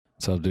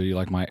So, do you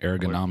like my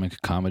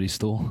ergonomic comedy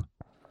stool?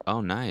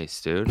 Oh,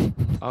 nice, dude.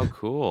 Oh,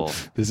 cool.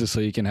 This is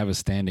so you can have a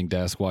standing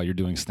desk while you're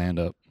doing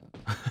stand-up.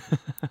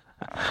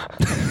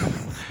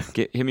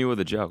 Hit me with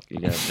a joke.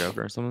 You got a joke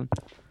or something?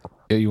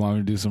 Yeah, you want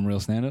me to do some real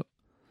stand-up?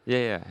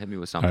 Yeah. Hit me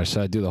with All something. right,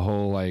 should I do the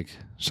whole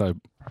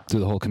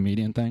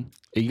comedian thing?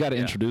 You got to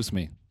introduce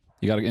me.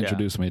 You got to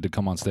introduce me to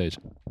come on stage.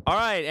 All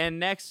right, and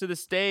next to the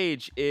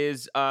stage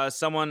is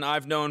someone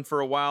I've known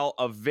for a while,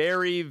 a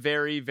very,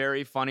 very,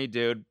 very funny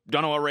dude.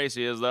 Don't know what race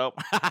he is, though.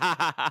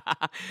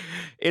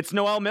 It's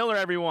Noel Miller,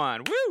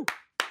 everyone. Woo!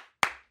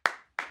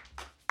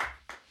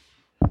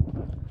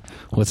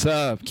 What's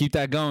up? Keep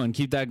that going.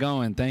 Keep that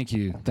going. Thank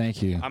you.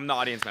 Thank you. I'm the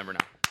audience member now.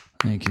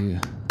 Thank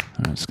you.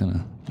 I'm just going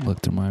to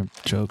look through my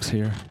jokes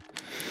here.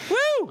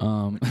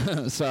 Woo!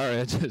 Sorry,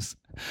 I just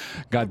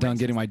got done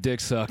getting my dick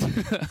sucked.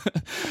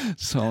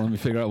 So let me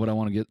figure out what I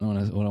want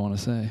to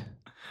say.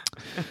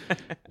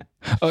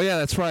 Oh yeah,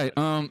 that's right.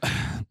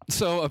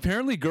 So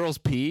apparently girls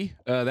pee.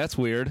 That's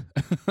weird.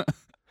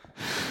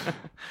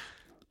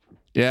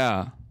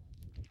 Yeah.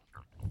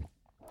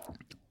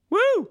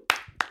 Woo!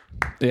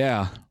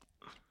 Yeah.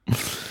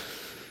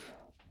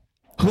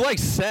 Who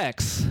likes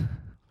sex?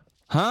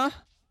 Huh?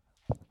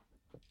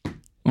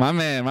 My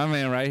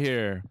man right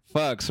here.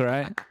 Fucks,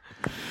 right?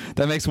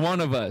 That makes one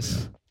of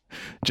us.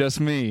 Just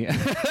me. He's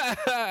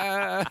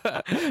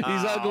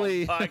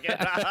ugly. Fuck it.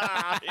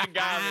 You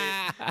got me.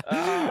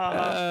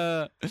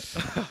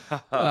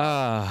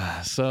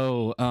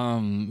 So,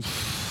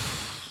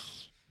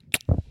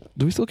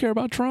 do we still care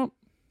about Trump?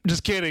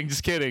 Just kidding.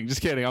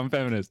 I'm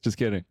feminist. Just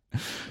kidding.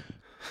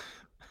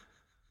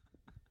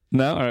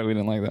 No? All right, we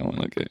didn't like that one.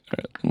 Okay. All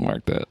right,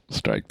 mark that.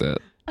 Strike that.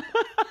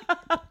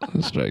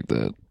 Strike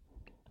that.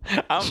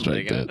 I'm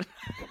Strike digging that. it.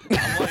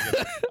 I'm liking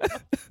it.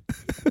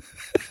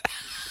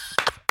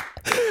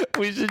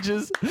 We should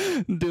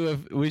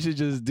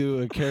just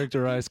do a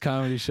characterized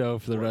comedy show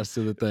for the rest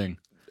of the thing.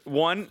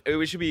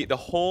 It should be the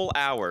whole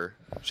hour.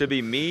 Should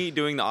be me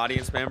doing the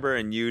audience member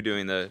and you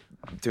doing the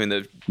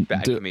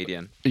bad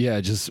comedian. Yeah,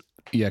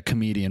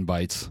 comedian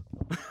bites.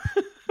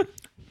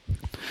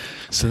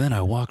 So then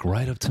I walk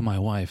right up to my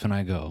wife and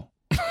I go,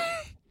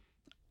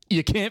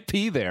 "You can't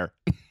pee there."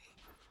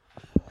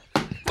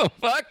 The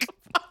fuck?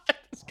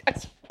 This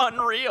guy's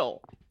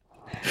unreal.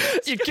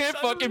 You can't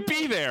fucking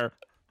pee there,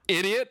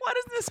 idiot. Why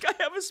doesn't this guy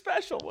have a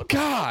special?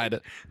 God,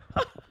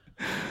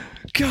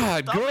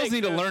 girls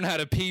need to learn how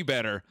to pee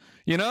better.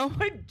 You know?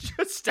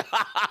 Just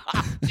stop,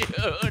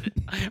 dude.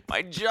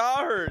 My jaw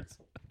hurts.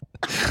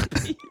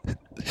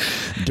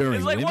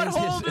 It's like, what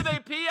hole do they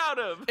pee out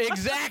of?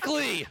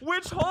 Exactly.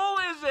 Which hole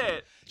is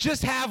it?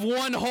 Just have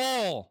one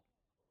hole.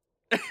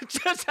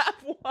 Just have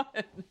one.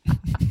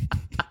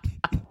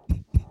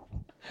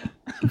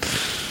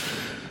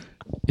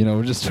 You know,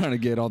 we're just trying to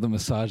get all the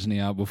misogyny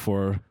out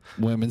before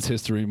Women's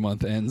History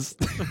Month ends.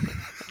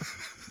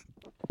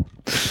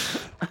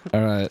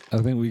 All right, I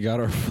think we got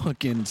our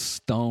fucking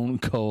stone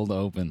cold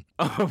open.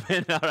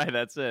 Open. All right,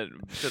 that's it.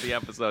 To the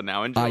episode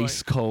now. Enjoy.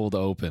 Ice cold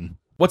open.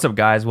 What's up,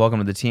 guys? Welcome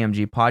to the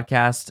TMG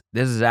podcast.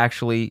 This is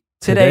actually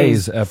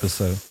Today's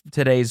episode.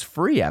 Today's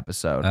free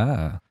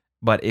episode.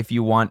 But if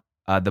you want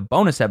the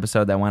bonus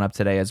episode that went up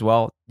today as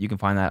well, you can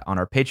find that on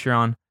our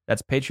Patreon.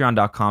 That's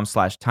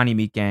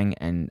patreon.com/tinymeatgang,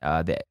 and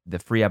the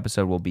free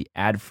episode will be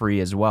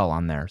ad-free as well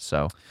on there.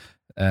 So,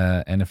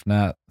 and if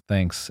not,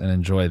 thanks and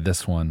enjoy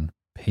this one.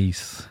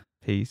 Peace.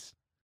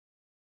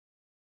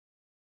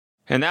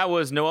 And that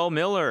was Noel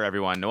Miller,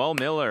 everyone. Noel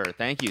Miller,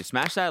 thank you.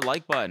 Smash that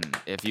like button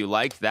if you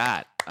liked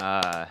that.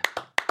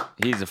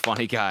 He's a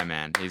funny guy,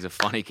 man. He's a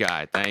funny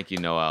guy. Thank you,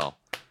 Noel.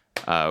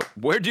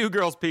 Where do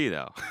girls pee,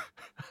 though?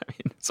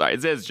 Sorry,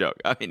 it's his joke.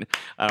 I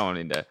don't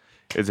need to.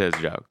 It's his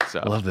joke. So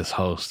I love this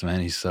host,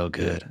 man. He's so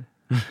good.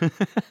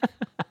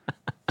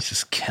 He's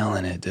just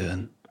killing it,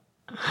 dude.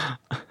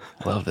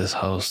 Love this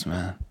host,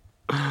 man.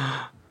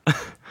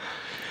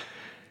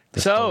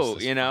 So,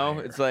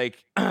 it's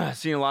like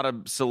seeing a lot of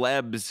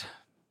celebs,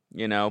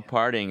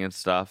 partying and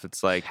stuff.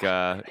 It's like,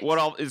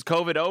 is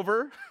COVID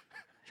over?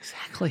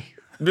 Exactly.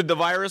 Did the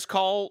virus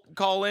call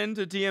in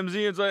to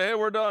TMZ and say, "Hey,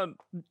 we're done"?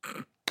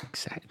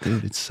 Exactly,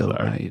 dude. It's so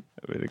right.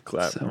 I'm gonna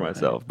clap for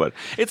myself, but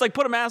it's like,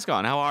 put a mask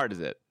on. How hard is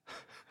it?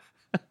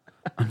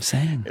 I'm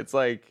saying. It's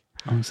like,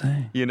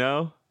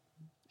 Jeez.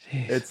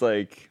 It's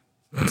like,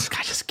 this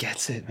guy just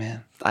gets it,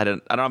 man. I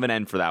don't have an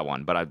end for that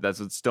one, but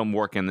that's still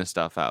working this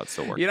stuff out.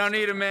 Still working. You don't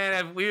need a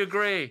man. We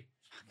agree.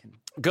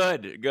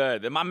 Good.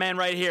 My man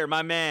right here,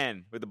 my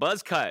man with the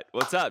buzz cut.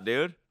 What's up,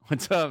 dude?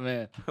 What's up,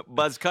 man?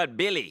 Buzz cut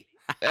Billy.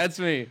 That's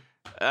me.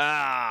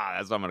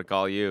 That's what I'm gonna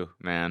call you,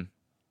 man.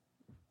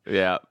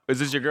 Yeah. Is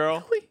this your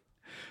girl? Really?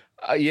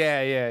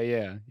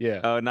 Yeah.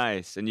 Oh,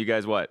 nice. And you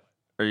guys, what?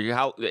 Are you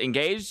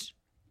engaged?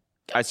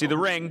 I see the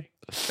ring.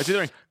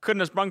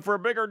 Couldn't have sprung for a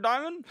bigger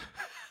diamond,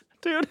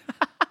 dude.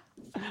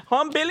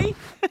 Huh, Billy?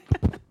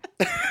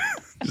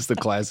 Just the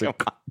classic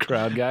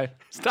crowd guy.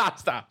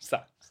 Stop.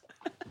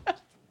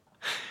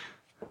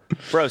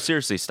 Bro,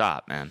 seriously,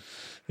 stop, man.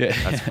 Yeah.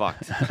 That's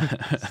fucked.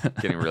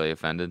 Getting really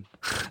offended.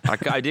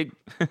 I dig.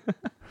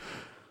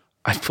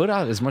 I put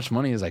out as much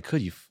money as I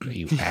could. You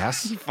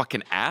ass. You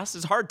fucking ass.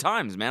 It's hard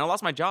times, man. I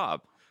lost my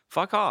job.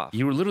 Fuck off.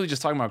 You were literally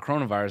just talking about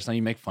coronavirus. Now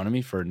you make fun of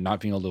me for not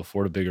being able to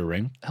afford a bigger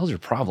ring. What the hell's your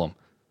problem?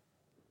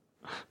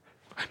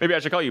 Maybe I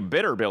should call you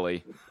Bitter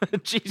Billy.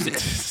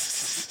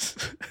 Jesus.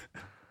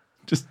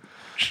 Just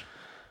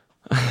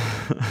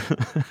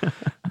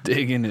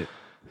digging it.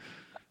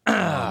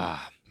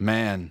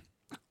 Man.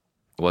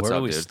 What's Where up,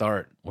 do we dude?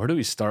 start? Where do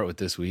we start with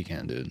this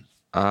weekend, dude?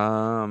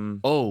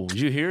 Oh, did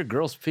you hear?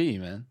 Girls pee,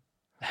 man.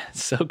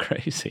 It's so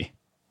crazy.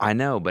 I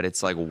know, but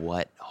it's like,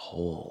 what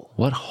hole?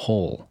 What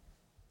hole?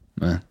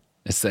 Man.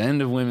 It's the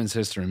end of Women's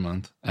History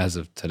Month as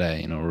of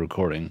today. We're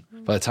recording.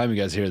 By the time you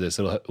guys hear this,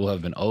 will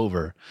have been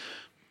over.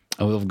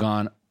 I will have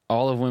gone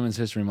all of Women's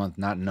History Month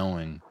not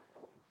knowing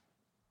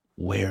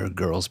where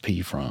girls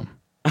pee from.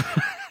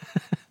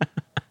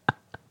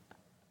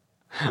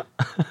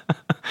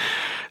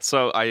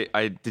 So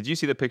I did you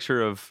see the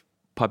picture of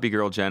puppy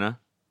girl Jenna?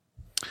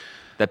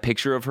 That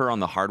picture of her on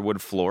the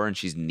hardwood floor and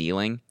she's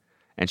kneeling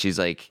and she's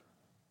like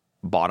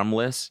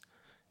bottomless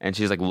and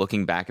she's like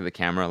looking back at the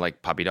camera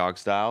like puppy dog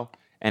style.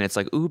 And it's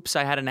like, oops,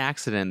 I had an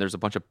accident. There's a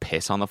bunch of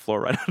piss on the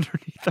floor right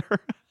underneath her.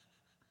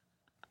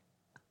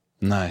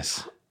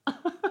 Nice.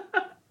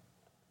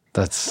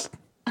 That's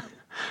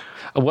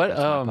what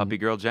That's puppy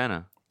girl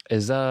Jenna.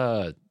 Is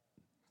that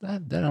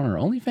on her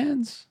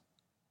OnlyFans?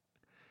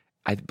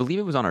 I believe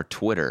it was on her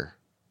Twitter,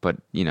 but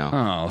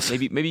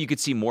maybe you could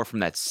see more from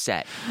that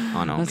set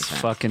on OnlyFans. That's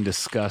fucking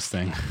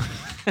disgusting.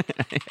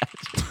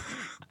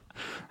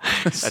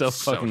 That's so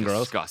fucking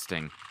gross.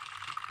 Disgusting.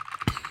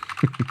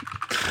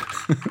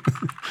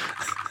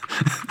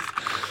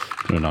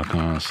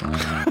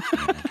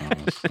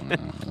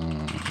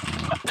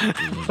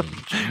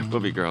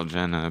 Puppy girl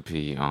Jenna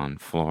pee on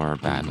floor.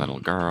 Bad little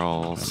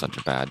girl. Such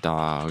a bad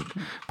dog.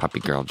 Puppy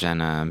girl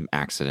Jenna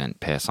accident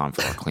piss on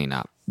floor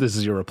cleanup. This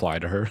is your reply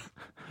to her.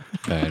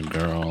 Bad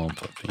girl,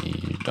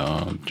 puppy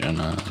dog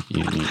Jenna.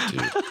 You need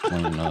to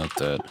clean up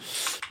that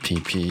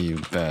pee, you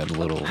bad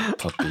little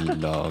puppy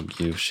dog.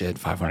 You shit.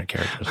 500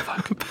 characters.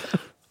 Fuck.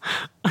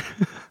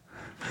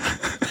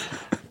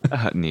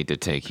 Need to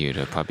take you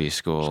to puppy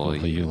school.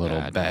 You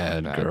little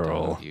bad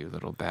girl. Dog, you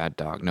little bad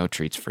dog. No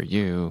treats for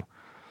you.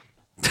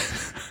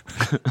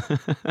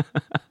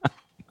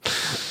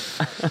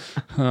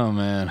 Oh,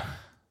 man.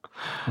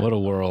 What a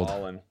world.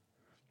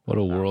 What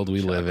a world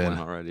we live in.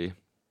 Already.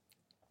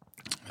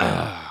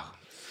 How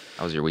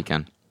was your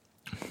weekend?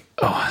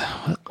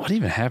 Oh, what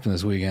even happened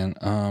this weekend?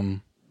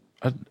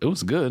 It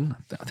was good.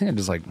 I think I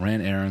just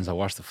ran errands. I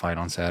watched the fight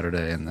on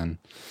Saturday and then,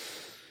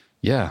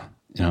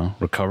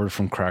 recovered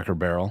from Cracker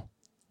Barrel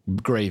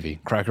gravy.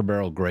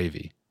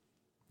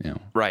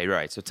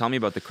 Right. So tell me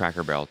about the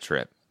Cracker Barrel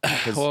trip.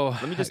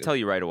 Let me just tell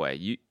you right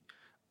away.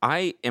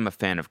 I am a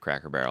fan of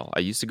Cracker Barrel. I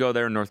used to go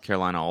there in North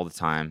Carolina all the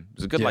time. It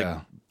was a good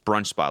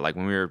brunch spot. Like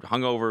when we were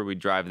hungover, we'd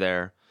drive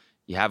there.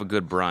 You have a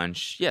good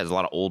brunch. Yeah, there's a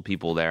lot of old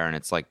people there, and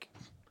it's like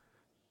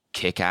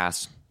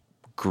kick-ass,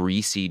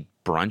 greasy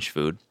brunch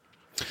food.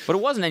 But it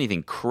wasn't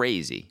anything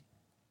crazy.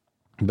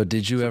 But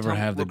did you ever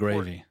have the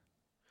gravy?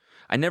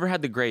 I never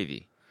had the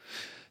gravy.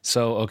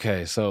 So,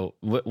 okay. So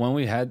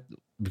when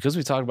because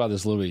we talked about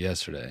this a little bit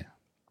yesterday,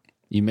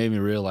 you made me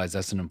realize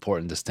that's an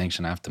important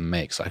distinction I have to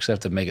make. So I actually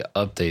have to make an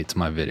update to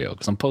my video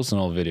because I'm posting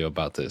an old video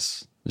about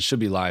this. It should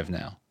be live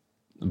now.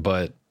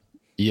 But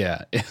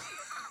yeah,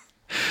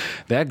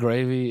 that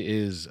gravy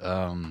is,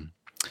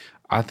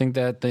 I think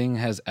that thing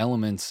has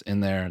elements in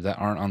there that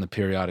aren't on the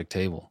periodic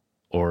table,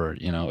 or,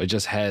 it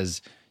just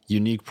has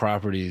unique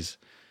properties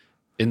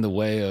in the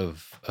way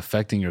of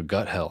affecting your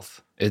gut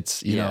health.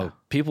 It's,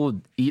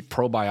 people eat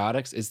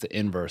probiotics. It's the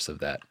inverse of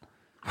that.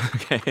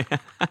 Okay.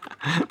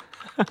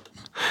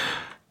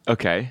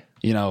 Okay.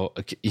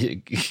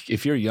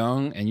 If you're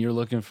young and you're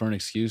looking for an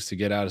excuse to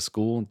get out of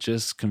school,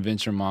 just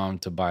convince your mom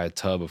to buy a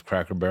tub of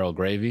Cracker Barrel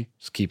gravy.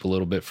 Just keep a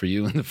little bit for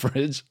you in the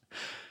fridge.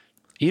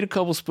 Eat a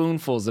couple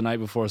spoonfuls the night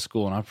before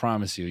school, and I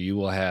promise you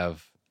will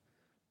have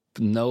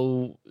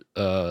no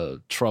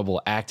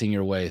trouble acting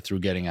your way through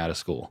getting out of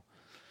school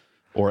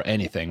or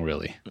anything,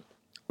 really.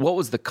 What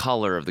was the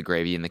color of the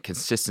gravy and the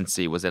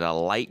consistency? Was it a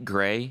light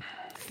gray,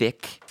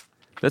 thick?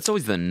 That's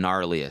always the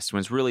gnarliest, when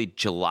it's really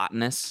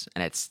gelatinous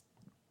and it's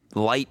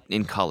light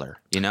in color,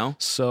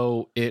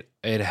 So it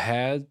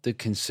had the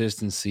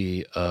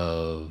consistency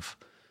of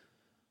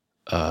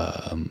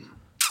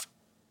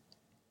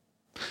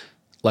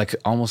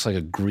almost like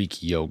a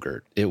Greek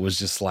yogurt. It was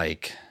just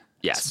like,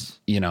 yes,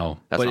 that's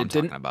but what I'm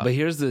talking about. But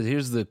here's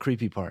the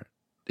creepy part.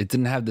 It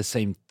didn't have the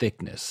same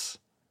thickness.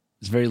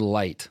 It's very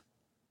light.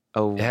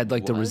 Oh, it had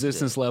the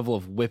resistance level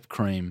of whipped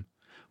cream,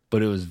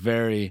 but it was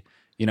very,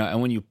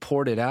 and when you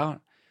poured it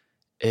out,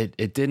 it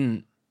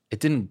didn't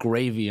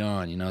gravy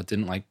on, it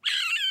didn't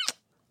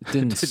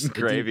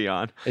gravy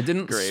on. It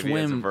didn't gravy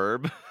swim. As a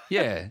verb.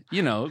 Yeah,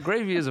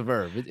 gravy is a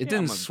verb. It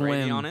didn't swim.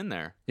 Gravy on in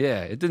there.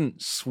 Yeah, it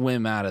didn't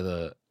swim out of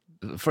the.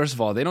 First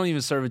of all, they don't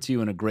even serve it to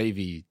you in a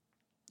gravy,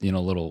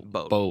 little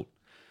boat.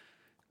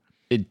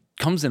 It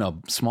comes in a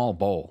small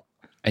bowl,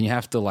 and you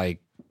have to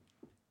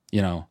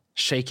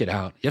shake it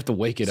out. You have to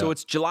wake it up. So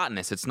it's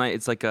gelatinous. It's nice.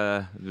 It's like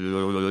a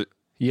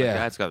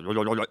yeah, it's got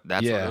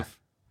that Yeah. sort of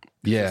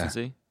yeah.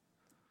 consistency.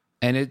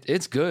 And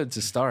it's good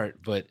to start,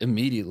 but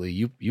immediately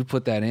you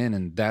put that in,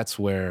 and that's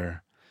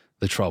where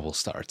the trouble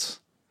starts.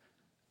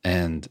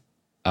 And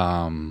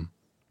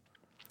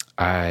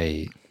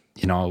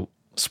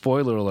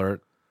spoiler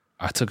alert,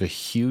 I took a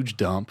huge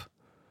dump,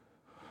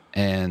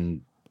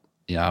 and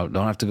I don't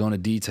have to go into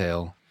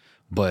detail,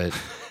 but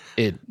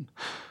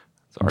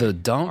the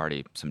dump.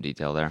 Already some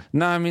detail there.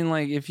 No, I mean,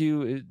 like if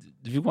you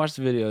watch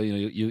the video,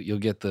 you'll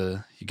get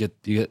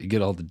you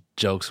get all the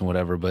jokes and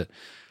whatever. But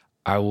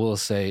I will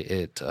say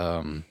it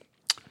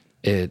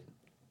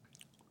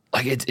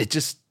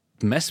just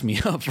messed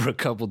me up for a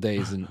couple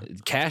days,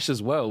 and Cash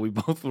as well. We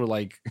both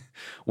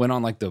went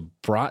on like the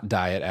brat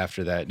diet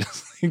after that.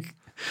 Just like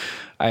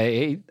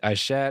I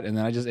shat, and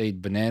then I just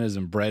ate bananas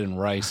and bread and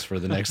rice for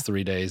the next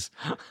 3 days,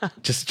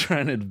 just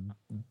trying to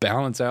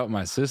balance out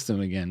my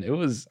system again. It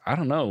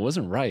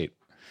wasn't right.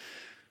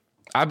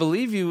 I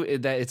believe you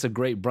that it's a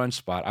great brunch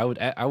spot.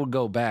 I would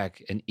go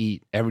back and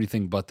eat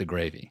everything but the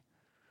gravy.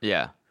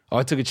 Yeah. Oh,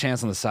 I took a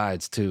chance on the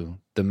sides too.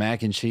 The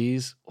mac and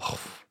cheese.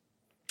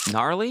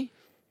 Gnarly?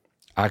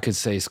 I could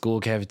say school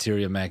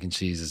cafeteria mac and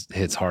cheese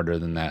hits harder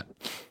than that.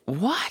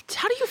 What?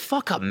 How do you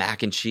fuck up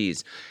mac and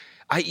cheese?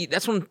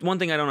 That's one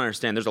thing I don't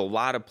understand. There's a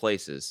lot of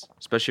places,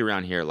 especially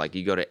around here. Like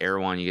you go to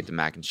Erewhon, you get the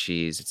mac and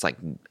cheese. It's like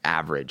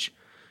average.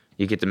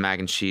 You get the mac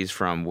and cheese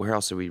from, where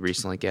else did we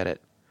recently get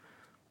it?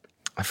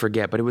 I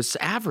forget, but it was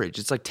average.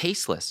 It's like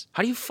tasteless.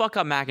 How do you fuck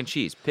up mac and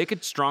cheese? Pick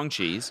a strong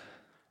cheese,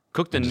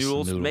 cook the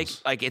noodles, make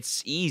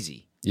it's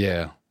easy.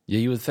 Yeah. Yeah,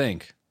 you would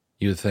think.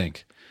 You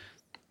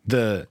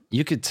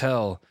could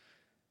tell,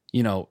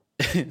 even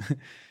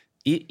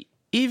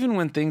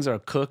when things are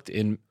cooked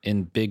in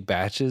big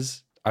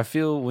batches, I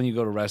feel when you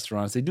go to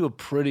restaurants, they do a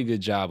pretty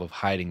good job of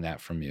hiding that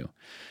from you.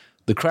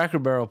 The Cracker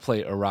Barrel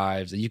plate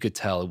arrives, and you could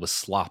tell it was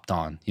slopped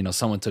on.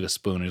 Someone took a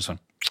spoon and just went.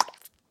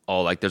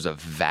 Oh, like there's a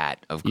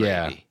vat of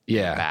gravy in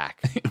the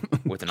back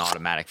with an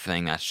automatic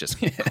thing that's just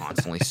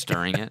constantly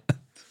stirring it.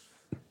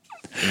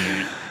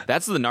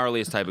 That's the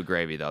gnarliest type of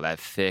gravy, though. That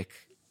thick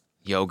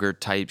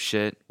yogurt type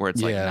shit where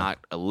it's like not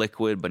a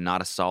liquid but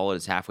not a solid.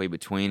 It's halfway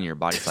between. And your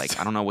body's like,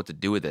 I don't know what to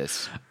do with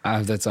this.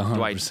 That's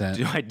 100%.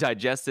 Do I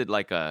digest it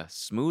like a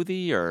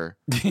smoothie or?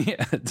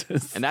 Yeah.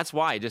 And that's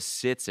why it just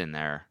sits in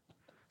there,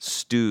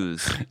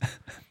 stews.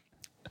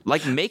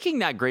 Like making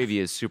that gravy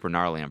is super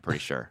gnarly, I'm pretty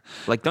sure.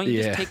 Like, don't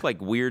you just take like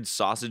weird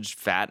sausage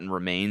fat and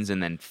remains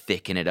and then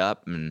thicken it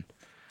up? And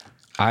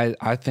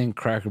I think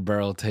Cracker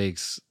Barrel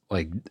takes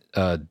like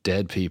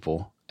dead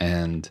people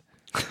and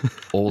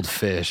old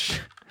fish.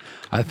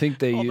 I think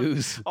they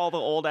use all the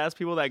old ass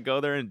people that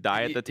go there and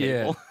die at the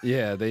table.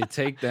 Yeah, they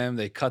take them,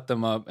 they cut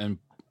them up and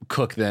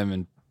cook them,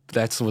 and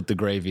that's what the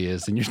gravy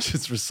is. And you're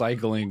just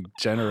recycling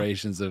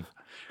generations of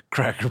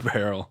Cracker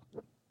Barrel.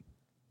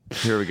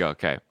 Here we go.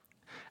 Okay.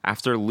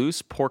 After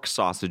loose pork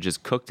sausage is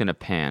cooked in a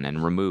pan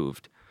and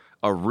removed,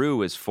 a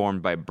roux is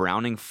formed by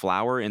browning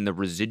flour in the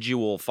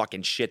residual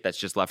fucking shit that's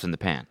just left in the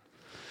pan.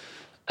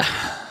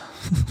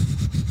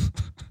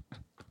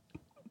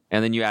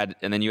 And then you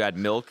add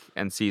milk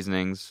and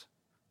seasonings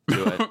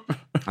to it,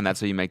 and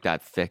that's how you make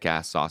that thick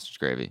ass sausage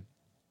gravy.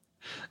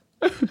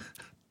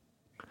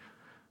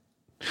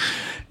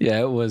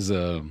 Yeah, it was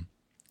an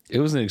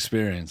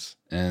experience,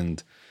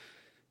 and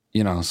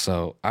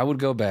so I would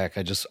go back.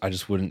 I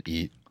just wouldn't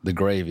eat the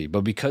gravy,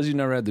 but because you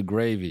never had the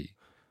gravy,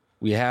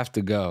 we have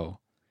to go,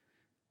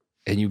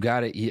 and you got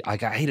to eat.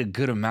 Like I ate a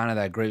good amount of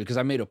that gravy because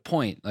I made a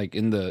point. Like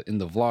in the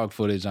vlog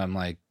footage, I'm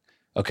like,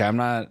 okay, I'm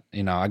not,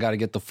 I got to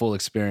get the full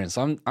experience.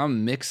 I'm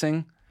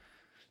mixing.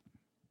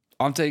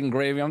 I'm taking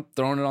gravy. I'm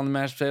throwing it on the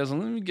mashed potatoes,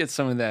 and let me get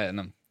some of that, and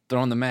I'm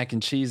throwing the mac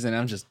and cheese, and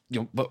I'm just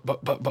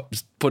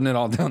just putting it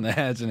all down the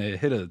hatch, and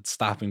it hit a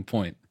stopping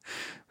point,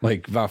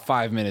 like about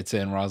 5 minutes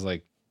in, where I was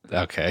like,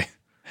 okay,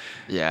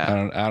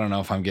 yeah, I don't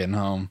know if I'm getting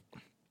home.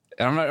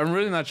 And I'm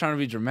really not trying to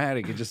be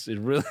dramatic.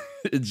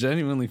 It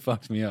genuinely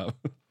fucked me up.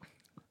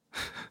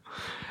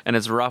 And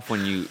it's rough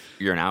when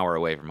you're an hour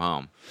away from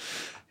home.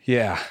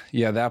 Yeah,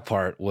 that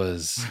part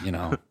was,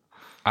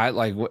 I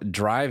like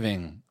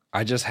driving.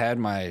 I just had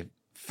my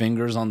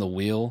fingers on the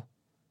wheel,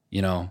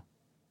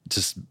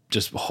 just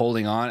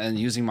holding on and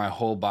using my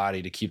whole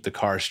body to keep the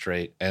car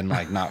straight and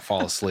like not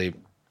fall asleep.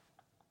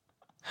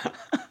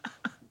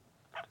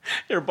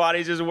 Your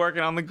body's just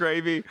working on the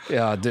gravy.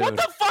 Yeah, dude. What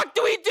the fuck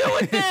do we do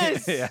with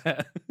this?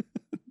 Yeah.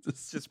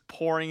 It's just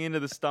pouring into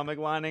the stomach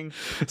lining.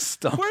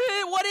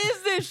 What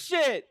is this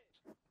shit?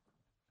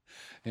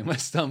 And my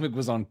stomach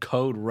was on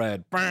code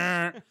red.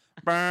 Burn.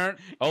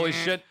 Holy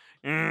shit.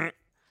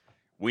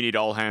 We need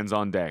all hands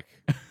on deck.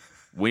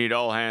 We've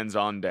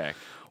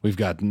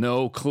got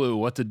no clue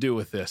what to do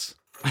with this.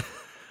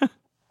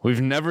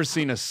 We've never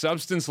seen a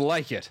substance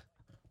like it.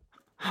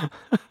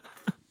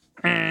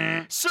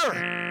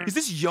 Sir, is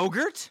this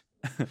yogurt?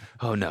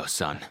 Oh no,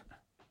 son.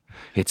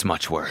 It's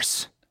much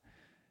worse.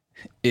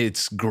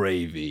 It's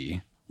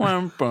gravy.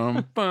 Yeah,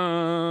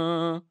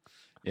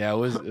 it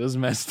was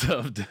messed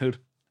up, dude.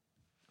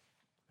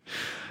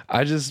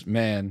 I just,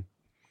 man,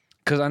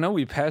 because I know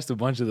we passed a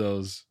bunch of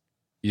those,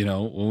 you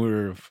know, when we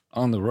were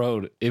on the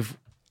road. If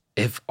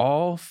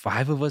all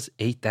 5 of us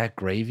ate that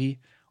gravy,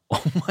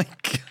 oh my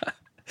God.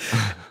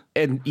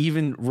 And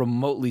even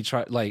remotely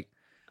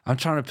I'm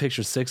trying to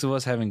picture 6 of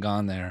us having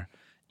gone there,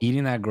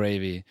 eating that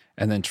gravy,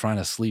 and then trying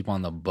to sleep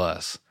on the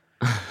bus.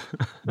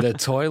 The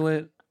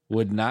toilet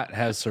would not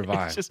have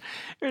survived. It's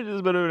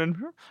just better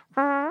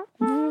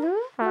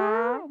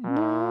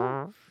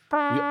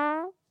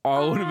We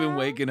all would have been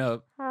waking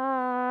up,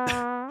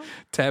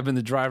 tapping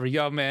the driver.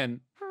 Yo,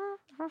 man,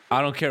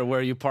 I don't care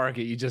where you park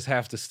it. You just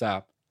have to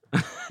stop.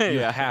 You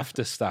have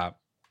to stop.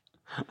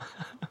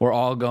 We're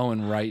all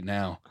going right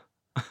now.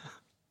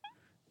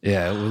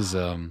 Yeah, it was,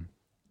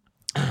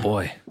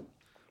 boy.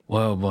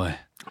 Whoa, boy.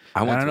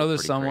 I know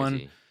there's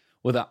someone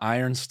with an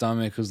iron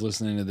stomach who's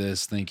listening to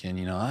this thinking,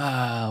 you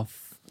know,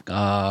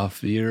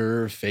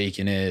 you're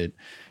faking it.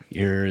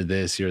 You're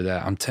this, you're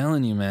that. I'm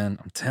telling you, man.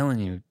 I'm telling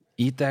you.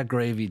 Eat that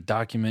gravy.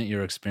 Document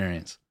your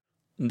experience.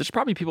 There's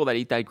probably people that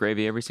eat that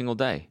gravy every single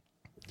day.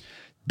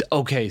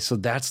 Okay, so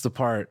that's the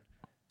part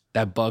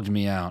that bugged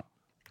me out.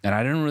 And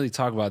I didn't really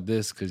talk about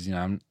this because, you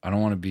know, I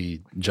don't want to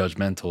be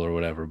judgmental or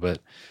whatever, but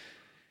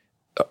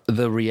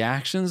the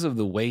reactions of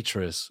the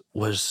waitress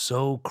was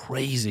so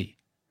crazy.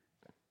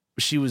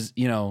 She was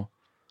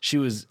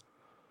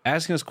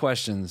asking us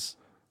questions,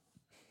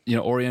 you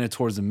know, oriented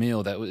towards the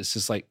meal that was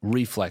just like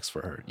reflex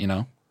for her, you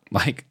know?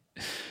 Like,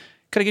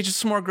 could I get you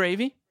some more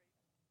gravy?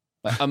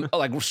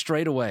 Like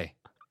straight away.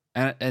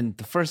 And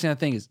the first thing I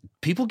think is,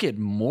 people get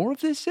more of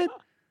this shit?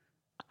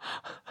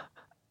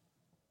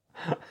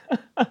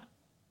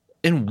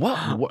 And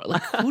what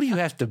like, who do you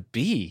have to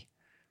be?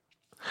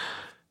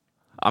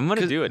 I'm going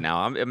to do it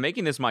now. I'm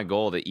making this my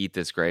goal to eat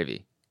this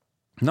gravy.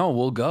 No,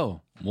 we'll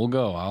go. We'll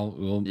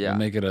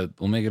make it a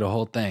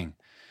whole thing.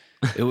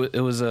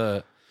 It was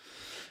there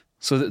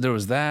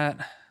was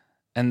that,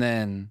 and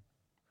then,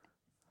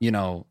 you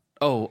know,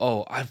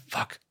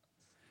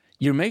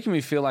 you're making me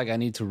feel like I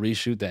need to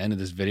reshoot the end of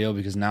this video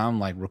because now I'm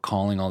like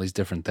recalling all these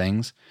different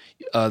things.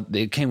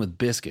 They came with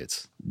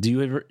biscuits. Do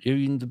you ever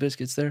eat the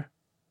biscuits there?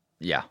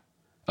 Yeah.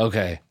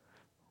 Okay.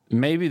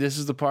 Maybe this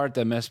is the part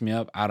that messed me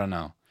up. I don't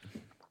know.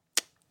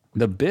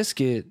 The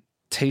biscuit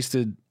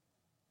tasted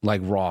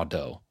like raw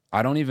dough.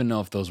 I don't even know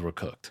if those were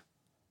cooked.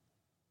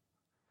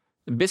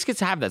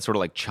 Biscuits have that sort of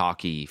like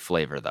chalky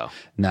flavor, though.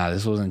 Nah,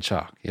 this wasn't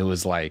chalk. It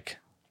was like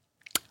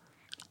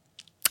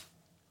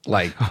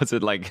was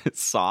it like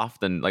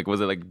soft and like,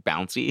 was it like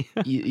bouncy?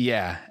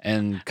 Yeah,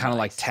 and kind of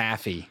like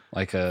taffy,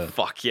 like a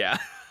fuck yeah.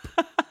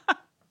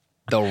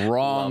 The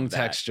wrong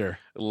texture.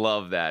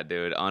 Love that,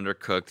 dude.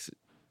 Undercooked.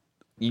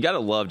 You gotta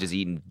love just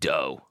eating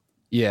dough.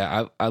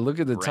 Yeah, I look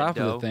at the Bread top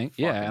dough? of the thing.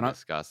 Yeah, and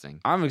disgusting.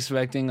 I'm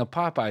expecting a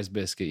Popeye's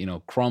biscuit, you know,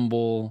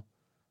 crumble,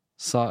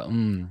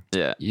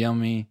 yeah,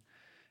 yummy.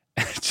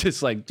 It's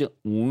just like,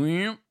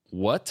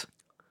 what?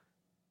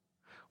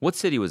 What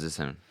city was this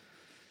in?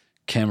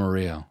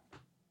 Camarillo.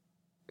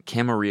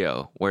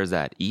 Camarillo. Where's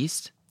that?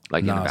 East?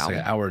 Like no, in the it's valley?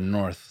 like an hour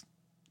north.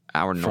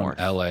 Hour north.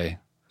 From LA.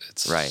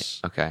 It's right.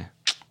 Okay.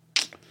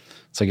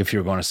 It's like if you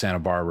were going to Santa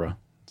Barbara.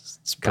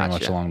 It's pretty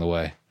much along the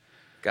way.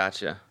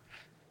 Gotcha.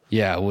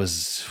 Yeah, it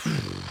was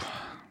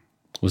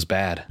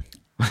bad.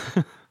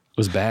 It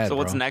was bad. So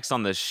what's next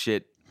on this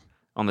shit,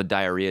 on the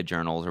diarrhea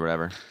journals or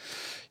whatever?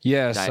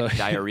 Yeah,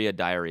 diarrhea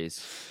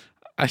diaries.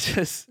 I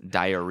just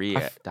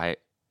diarrhea.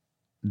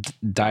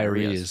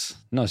 Diarrheas.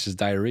 No, it's just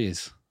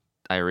diarrheas.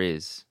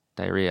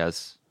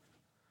 Diarrheas.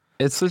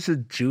 It's such a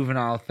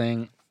juvenile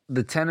thing.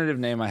 The tentative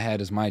name I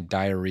had is my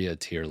diarrhea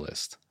tier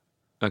list.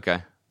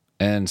 Okay.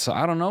 And so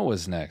I don't know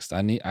what's next.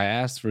 I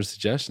asked for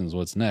suggestions.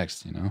 What's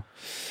next? You know,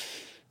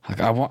 like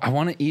I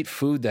want to eat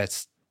food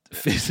that's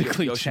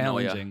physically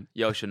challenging.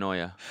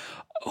 Yoshinoya.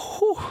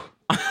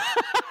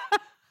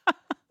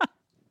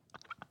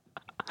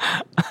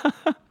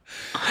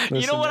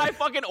 You know what I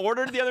fucking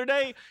ordered the other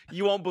day?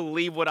 You won't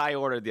believe what I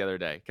ordered the other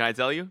day. Can I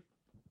tell you?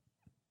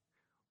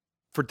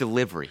 For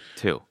delivery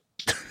too.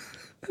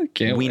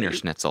 Wiener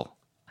Schnitzel.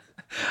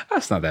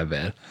 That's not that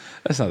bad.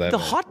 The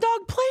hot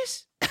dog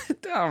place?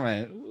 Oh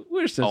man,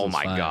 Wiener Schnitzel's oh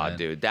my fine, god, man.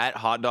 dude, that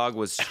hot dog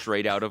was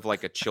straight out of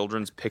like a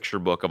children's picture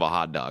book of a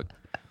hot dog.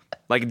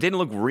 Like, it didn't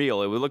look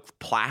real; it looked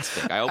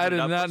plastic. I did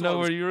not know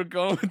where you were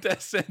going with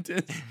that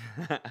sentence.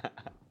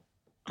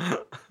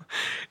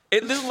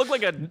 It didn't look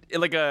like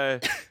a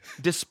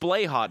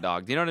display hot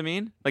dog. Do you know what I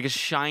mean? Like a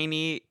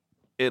shiny.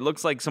 It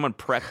looks like someone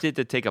prepped it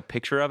to take a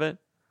picture of it.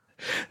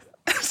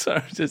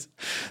 Sorry, just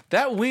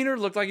that wiener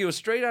looked like it was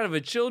straight out of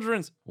a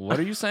children's. What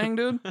are you saying,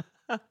 dude?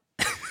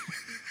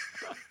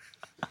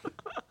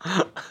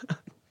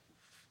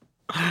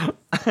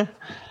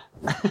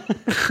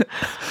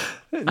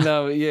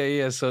 No,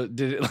 yeah. So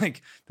did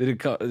it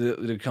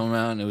come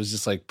out and it was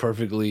just like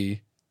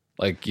perfectly,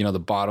 like, you know, the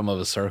bottom of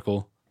a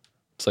circle?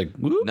 It's like,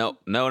 whoop. No.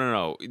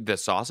 The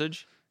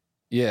sausage?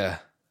 Yeah.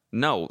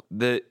 No,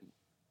 the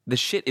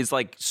shit is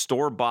like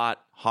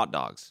store-bought hot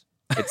dogs.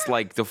 It's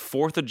like the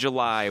 4th of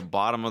July,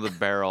 bottom of the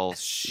barrel,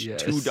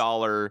 Yes.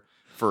 $2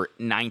 for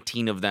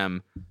 19 of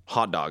them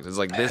hot dogs. It's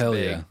like this Hell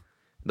big. yeah.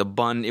 The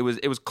bun, it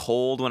was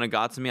cold when it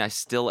got to me. I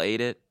still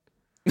ate it.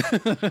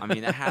 I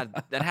mean,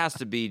 that has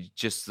to be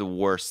just the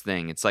worst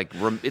thing. It's like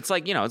it's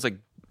like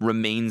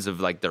remains of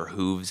like their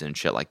hooves and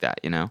shit like that,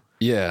 you know?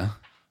 Yeah.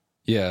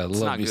 Yeah, It's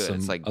not good.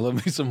 It's like I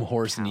love me some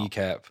horse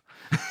kneecap.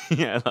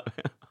 yeah,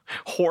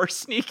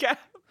 horse kneecap.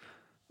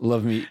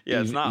 Love me.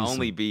 Yeah, it's not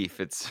only beef.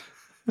 It's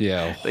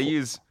yeah.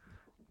 they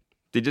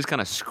just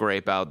kind of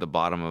scrape out the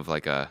bottom of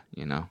like a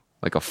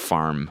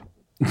farm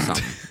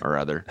something or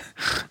other.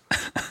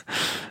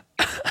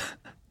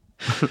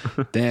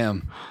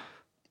 Damn.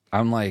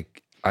 I'm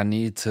like, I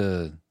need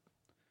to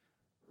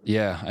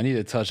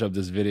touch up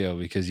this video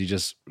because you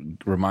just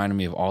reminded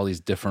me of all these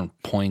different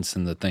points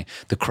in the thing.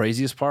 The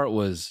craziest part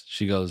was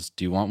she goes,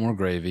 "Do you want more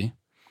gravy?"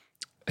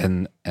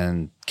 And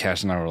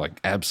Cash and I were like,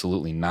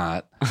 "Absolutely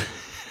not."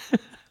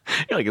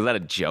 You're like, is that a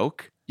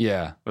joke?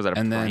 Yeah. Was that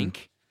a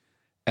prank?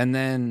 And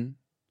then,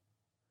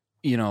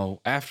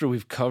 after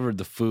we've covered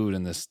the food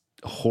in this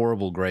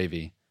horrible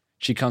gravy,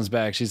 she comes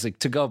back. She's like,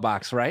 "To go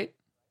box, right?"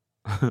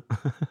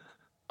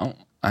 Oh, no.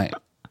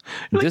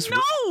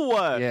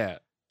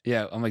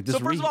 Yeah. I'm like, this.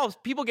 So first of all,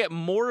 people get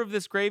more of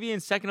this gravy,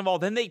 and second of all,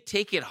 then they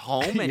take it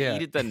home and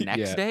eat it the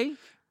next day.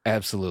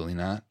 Absolutely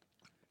not.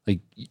 Like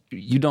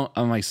you don't.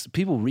 I'm like,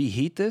 people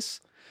reheat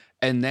this,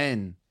 and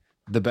then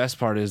the best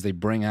part is they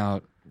bring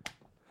out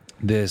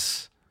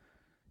this.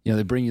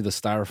 They bring you the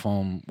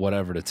styrofoam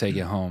whatever to take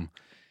it home.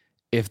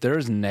 If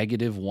there's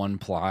 -1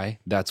 ply,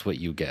 that's what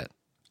you get.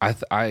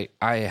 I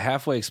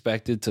halfway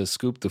expected to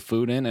scoop the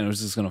food in, and it was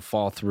just gonna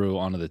fall through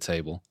onto the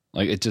table.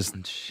 Like it just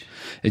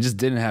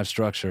didn't have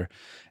structure.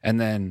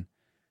 And then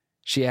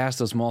she asked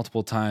us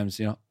multiple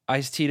times,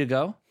 iced tea to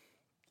go?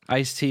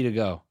 Iced tea to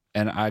go.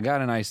 And I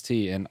got an iced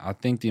tea, and I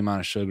think the amount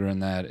of sugar in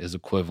that is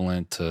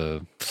equivalent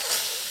to,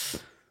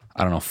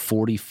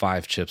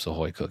 45 Chips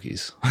Ahoy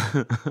cookies.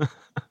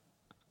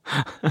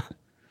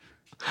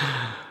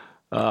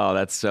 Oh,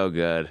 that's so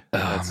good.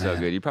 That's so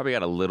good. You probably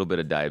got a little bit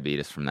of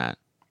diabetes from that.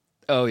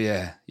 Oh,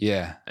 yeah.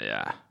 Yeah.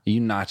 You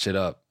notch it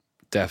up.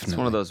 Definitely. It's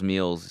one of those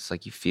meals, it's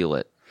like you feel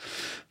it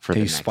for the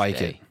next spike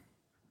day. it.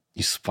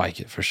 You spike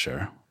it for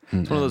sure.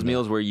 It's one of those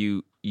meals where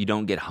you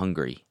don't get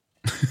hungry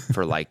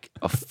for like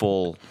a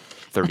full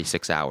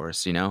 36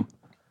 hours,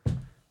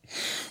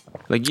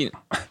 Like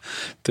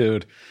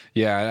dude.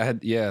 Yeah,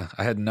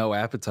 I had no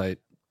appetite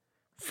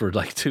for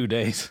like 2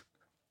 days.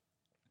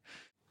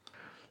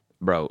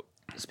 Bro,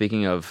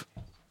 speaking of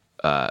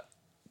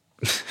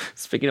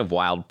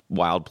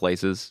wild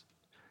places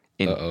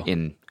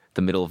in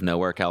the middle of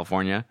nowhere,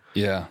 California.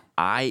 Yeah.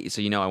 I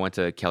went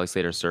to Kelly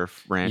Slater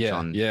Surf Ranch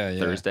on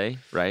Thursday,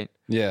 right?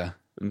 Yeah.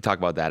 We can talk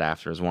about that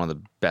after. It was one of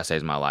the best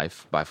days of my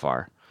life by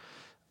far.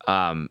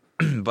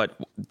 But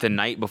the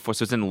night before,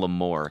 so it's in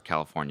Lemoore,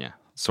 California,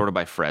 sort of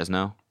by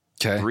Fresno.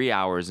 Okay. 3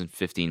 hours and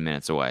 15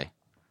 minminutes away.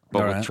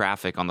 But All with right.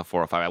 traffic on the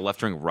 405, I left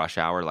during rush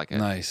hour like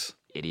an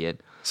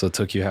idiot. So it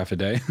took you half a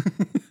day?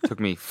 Took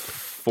me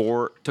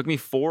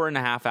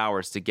 4.5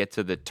 hours to get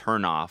to the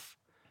turnoff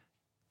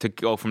to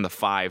go from the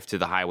 5 to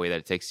the highway that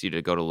it takes you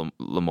to go to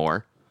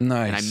Lemoore.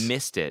 Nice. And I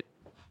missed it.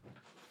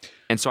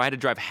 And so I had to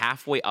drive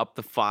halfway up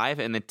the 5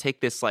 and then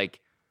take this like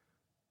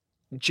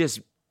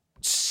just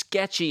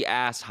sketchy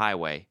ass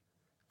highway.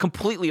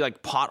 Completely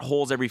like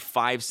potholes every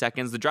 5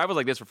 seconds. The drive was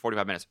like this for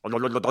 45 minutes.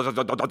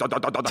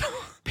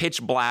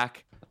 Pitch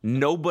black.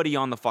 Nobody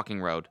on the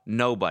fucking road.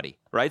 Nobody.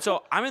 Right?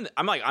 So I'm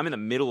in the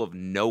middle of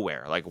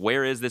nowhere. Like,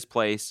 where is this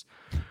place?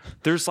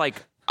 There's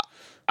like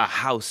a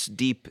house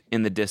deep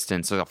in the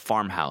distance, like a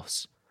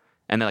farmhouse.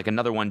 And then like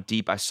another one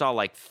deep. I saw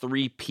like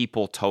 3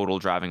 people total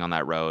driving on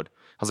that road.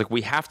 I was like,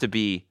 we have to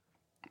be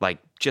like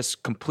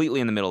just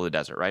completely in the middle of the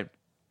desert, right?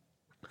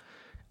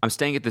 I'm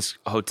staying at this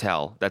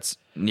hotel that's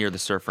near the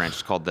surf ranch.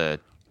 It's called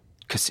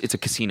it's a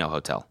casino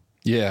hotel.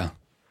 Yeah.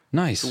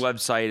 Nice. The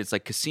website, it's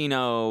like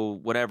casino,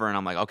 whatever. And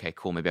I'm like, okay,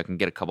 cool. Maybe I can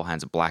get a couple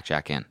hands of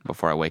blackjack in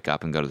before I wake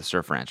up and go to the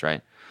surf ranch,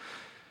 right?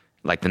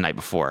 Like the night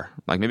before.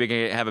 Like maybe I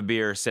can have a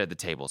beer, sit at the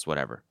tables,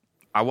 whatever.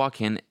 I walk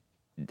in.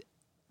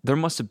 There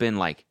must have been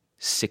like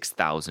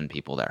 6,000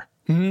 people there.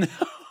 No.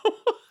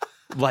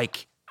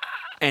 Like,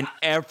 and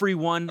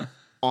everyone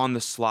on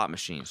the slot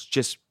machines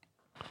just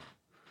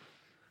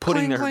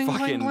putting their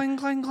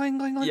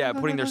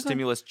putting their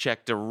stimulus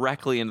check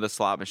directly into the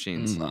slot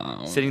machines.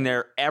 No. Sitting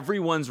there,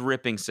 everyone's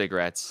ripping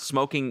cigarettes,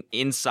 smoking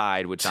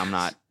inside, which I'm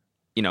not,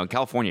 in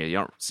California, you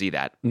don't see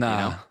that.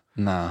 Nah.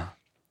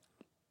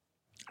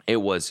 It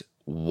was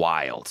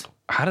wild.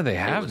 How do they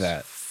have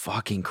that?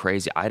 Fucking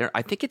crazy.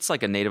 I think it's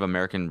like a Native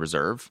American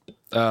reserve.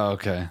 Oh,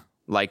 okay.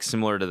 Like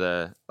similar to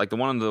the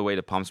one on the way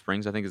to Palm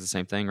Springs, I think is the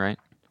same thing, right?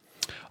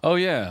 Oh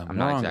yeah. I'm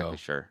not exactly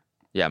sure.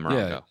 Yeah,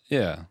 Morongo.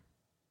 Yeah.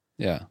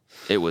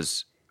 It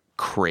was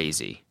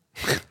crazy.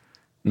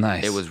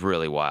 Nice. It was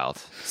really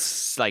wild.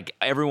 Like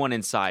everyone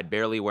inside,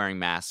 barely wearing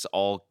masks,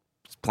 all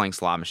playing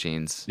slot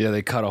machines. Yeah,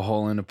 they cut a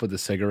hole in to put the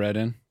cigarette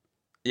in.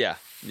 Yeah,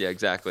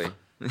 exactly.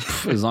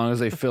 As long as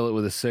they fill it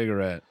with a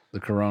cigarette,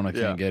 the corona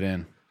can't get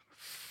in.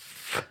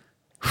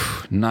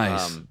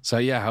 Nice. So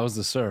yeah, how was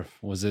the surf?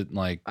 Was it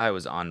like? I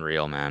was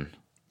unreal, man.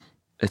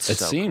 It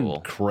seemed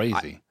cool.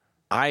 crazy.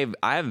 I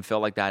haven't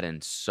felt like that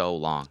in so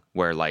long.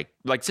 Where like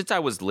since I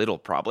was little,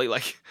 probably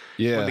like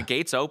when the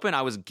gates open,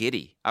 I was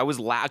giddy. I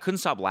couldn't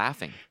stop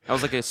laughing. I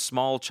was like a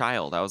small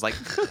child. I was like,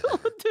 dude,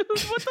 what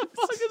the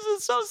fuck is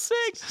this? So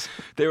sick.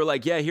 They were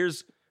like, yeah,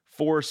 here's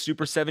 4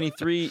 Super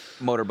 73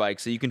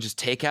 motorbikes that you can just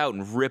take out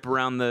and rip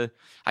around the.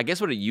 I guess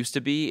what it used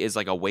to be is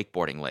like a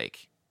wakeboarding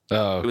lake.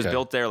 Oh, okay. It was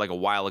built there like a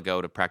while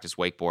ago to practice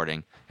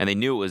wakeboarding, and they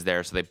knew it was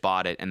there, so they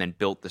bought it and then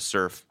built the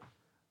surf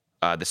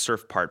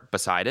part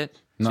beside it.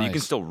 So you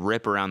can still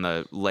rip around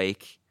the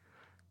lake.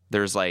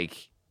 There's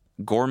like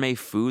gourmet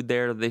food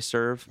there that they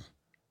serve.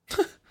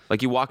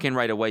 Like you walk in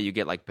right away, you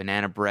get like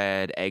banana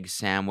bread, egg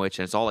sandwich,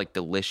 and it's all like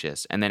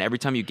delicious. And then every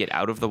time you get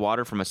out of the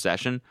water from a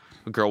session,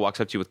 a girl walks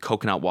up to you with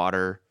coconut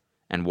water,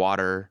 and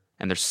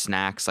there's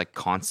snacks like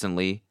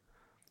constantly.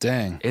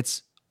 Dang.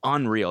 It's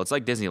unreal. It's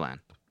like Disneyland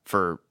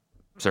for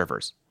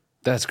surfers.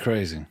 That's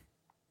crazy.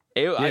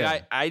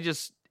 I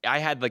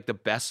had like the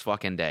best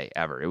fucking day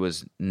ever. It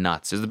was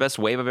nuts. It was the best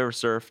wave I've ever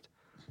surfed.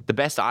 The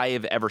best I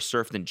have ever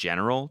surfed in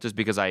general, just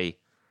because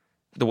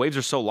the waves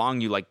are so long,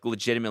 you like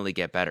legitimately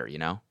get better, you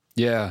know?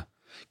 Yeah.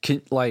 Is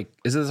it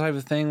the type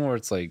of thing where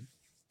it's like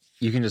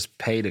you can just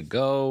pay to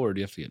go, or do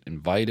you have to get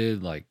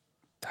invited? Like,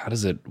 how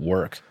does it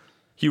work?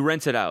 You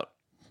rent it out.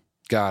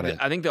 Got it.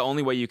 I think the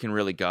only way you can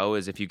really go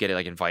is if you get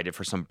like invited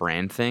for some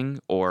brand thing,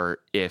 or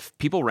if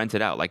people rent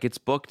it out. Like it's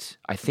booked,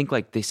 I think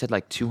like they said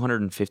like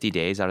 250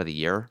 days out of the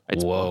year.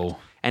 It's Whoa.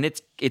 booked. And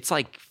it's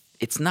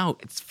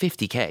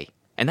 $50K.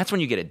 And that's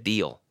when you get a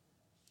deal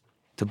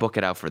to book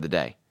it out for the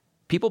day.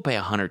 People pay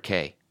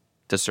 $100K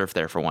to surf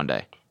there for one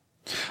day.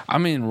 I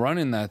mean,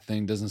 running that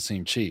thing doesn't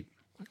seem cheap.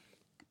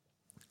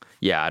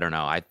 Yeah, I don't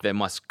know. It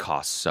must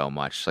cost so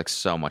much, like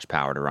so much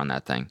power to run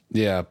that thing.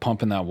 Yeah,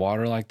 pumping that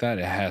water like that,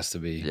 it has to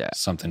be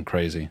something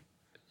crazy.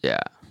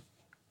 Yeah.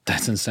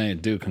 That's insane.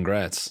 Dude,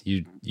 congrats.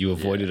 You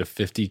avoided a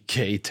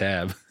 50K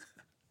tab.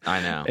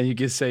 I know. And you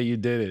can say you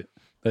did it.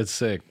 That's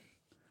sick.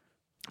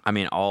 I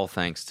mean, all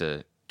thanks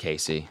to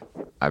Casey.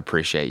 I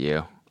appreciate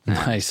you.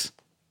 Nice.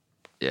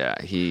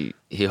 Yeah, he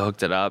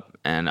hooked it up,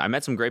 and I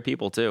met some great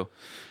people too.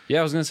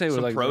 Yeah, I was gonna say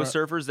some pro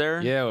surfers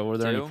there. Yeah, were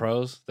there any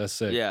pros? That's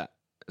sick. Yeah,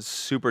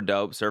 super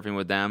dope surfing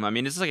with them. I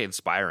mean, it's just like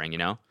inspiring, you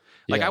know.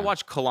 Like I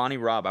watched Kalani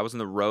Robb. I was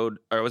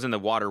in the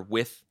water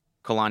with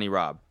Kalani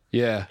Robb.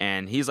 Yeah,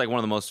 and he's like one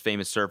of the most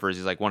famous surfers.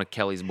 He's like one of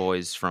Kelly's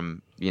boys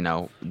from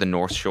the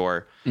North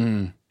Shore.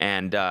 And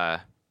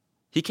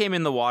he came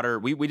in the water.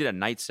 We did a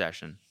night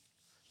session,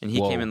 and he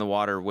came in the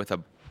water with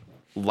a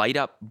light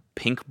up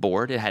pink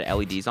board. It had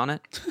LEDs on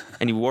it,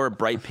 and he wore a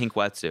bright pink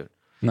wetsuit.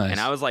 Nice. And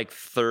I was like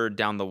third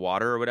down the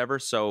water or whatever.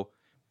 So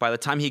by the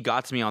time he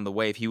got to me on the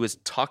wave, he was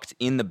tucked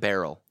in the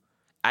barrel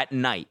at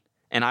night,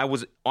 and I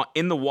was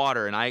in the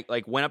water, and I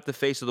like went up the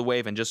face of the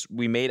wave, and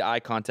we made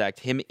eye contact.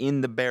 Him in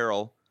the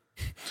barrel,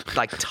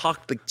 like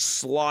tucked, like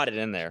slotted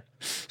in there,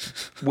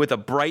 with a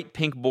bright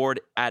pink board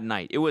at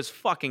night. It was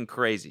fucking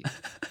crazy.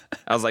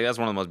 I was like, that's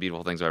one of the most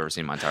beautiful things I've ever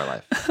seen in my entire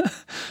life.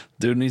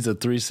 Dude needs a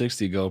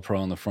 360 GoPro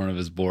on the front of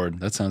his board.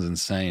 That sounds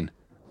insane.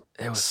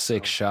 It was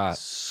sick shot.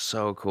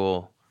 So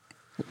cool.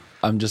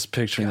 I'm just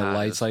picturing the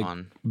lights like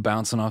fun.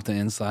 Bouncing off the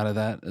inside of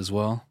that as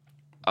well.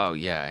 Oh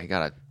yeah, I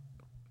gotta,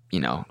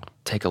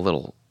 take a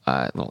little,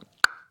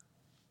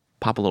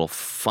 pop a little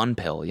fun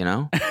pill,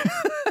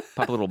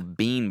 pop a little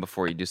bean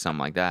before you do something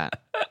like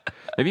that.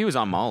 Maybe he was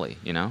on Molly,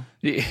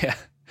 Yeah,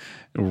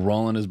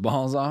 rolling his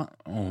balls out.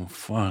 Oh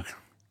fuck.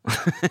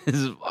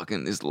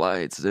 These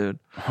lights, dude.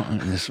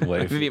 This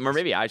wave.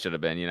 Maybe I should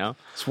have been,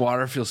 This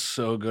water feels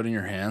so good in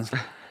your hands.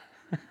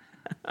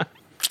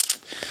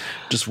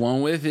 Just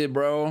one with it,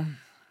 bro.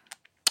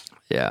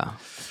 Yeah,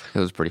 it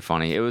was pretty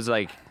funny. It was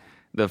like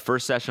the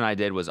first session I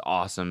did was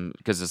awesome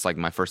because it's like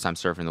my first time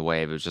surfing the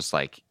wave. It was just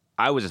like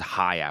I was just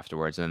high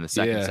afterwards. And then the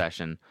second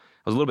session,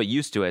 I was a little bit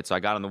used to it. So I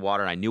got in the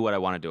water and I knew what I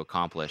wanted to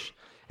accomplish.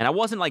 And I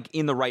wasn't like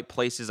in the right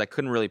places. I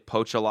couldn't really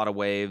poach a lot of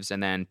waves.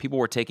 And then people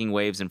were taking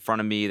waves in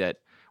front of me that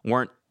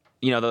weren't,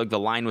 the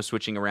line was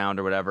switching around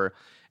or whatever.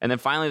 And then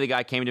finally the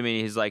guy came to me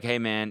and he's like, hey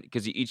man,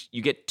 because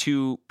you get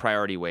 2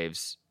 priority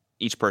waves,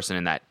 each person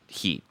in that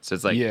heat. So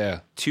it's like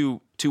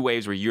two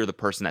waves where you're the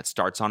person that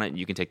starts on it and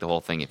you can take the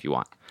whole thing if you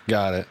want.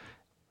 Got it.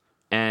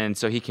 And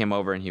so he came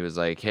over and he was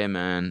like, hey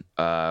man,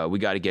 we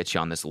got to get you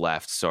on this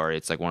left. Sorry,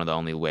 it's like one of the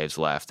only waves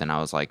left. And I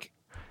was like,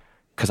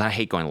 because I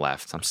hate going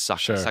left. I'm sucking.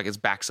 Sure. It's like it's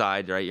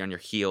backside, right? You're on your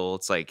heel.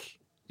 It's like,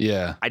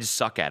 I just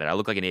suck at it. I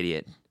look like an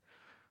idiot.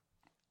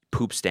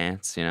 Poop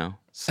stance,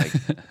 It's like,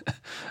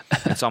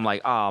 and so I'm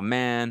like, oh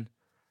man,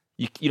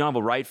 you don't have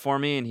a right for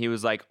me? And he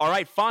was like, all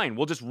right, fine.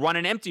 We'll just run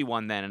an empty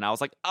one then. And I was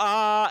like,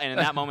 and in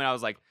that moment I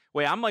was like,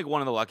 wait, I'm like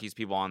one of the luckiest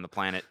people on the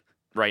planet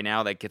right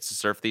now that gets to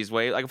surf these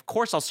waves. Like, of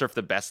course I'll surf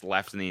the best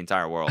left in the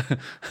entire world.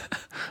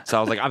 So I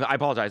was like, I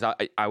apologize.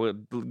 I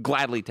would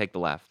gladly take the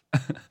left.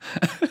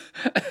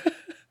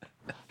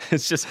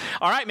 It's just,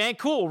 all right, man,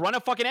 cool. Run a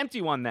fucking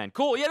empty one then.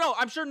 Cool. Yeah, no,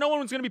 I'm sure no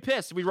one's going to be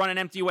pissed if we run an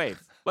empty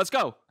wave. Let's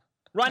go.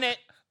 Run it.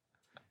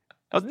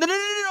 I was,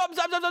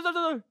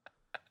 no.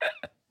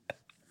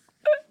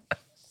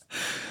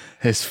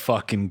 This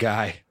fucking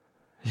guy.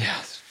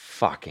 Yes.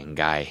 Fucking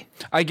guy.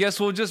 I guess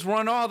we'll just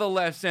run all the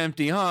lefts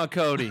empty, huh,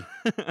 Cody?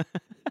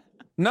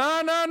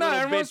 No. Little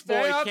Everyone bitch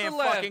stay boy off can't the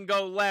left. fucking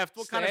go left.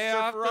 What kind of Stay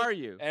off surfer are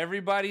you?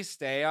 Everybody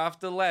stay off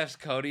the lefts.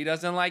 Cody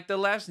doesn't like the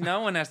lefts. No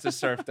one has to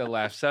surf the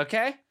lefts,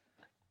 okay?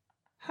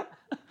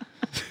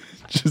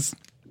 Just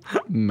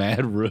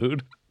mad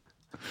rude.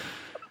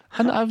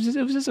 It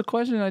was just a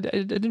question. I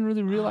didn't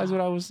really realize what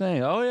I was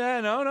saying. Oh,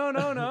 yeah.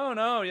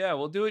 No. Yeah,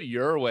 we'll do it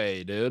your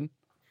way, dude.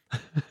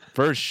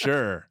 For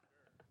sure.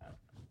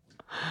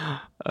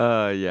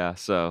 Yeah.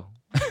 So,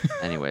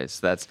 anyways,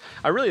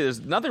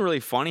 there's nothing really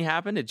funny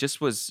happened. It just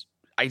was.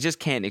 I just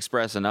can't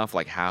express enough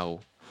like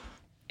how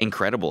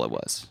incredible it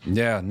was.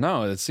 Yeah.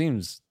 No. It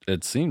seemed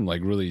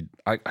like really.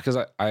 Because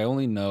I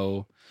only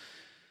know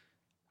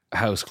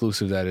how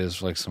exclusive that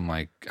is. Like some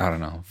I don't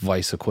know,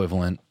 Vice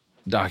equivalent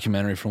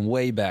documentary from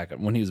way back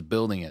when he was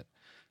building it.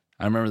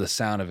 I remember the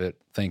sound of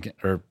it, thinking,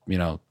 or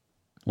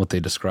what they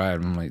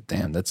described. I'm like,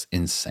 damn, that's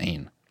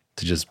insane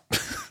to just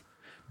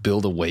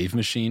build a wave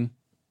machine.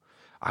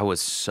 I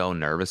was so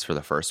nervous for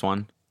the first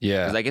one.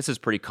 Yeah. Because I guess it's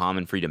pretty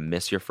common for you to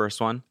miss your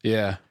first one.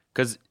 Yeah.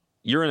 Because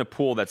you're in a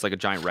pool that's like a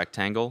giant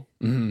rectangle,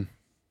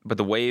 but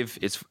the wave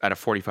is at a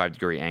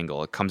 45-degree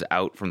angle. It comes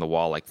out from the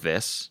wall like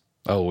this.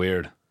 Oh,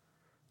 weird.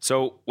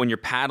 So when you're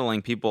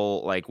paddling,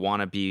 people like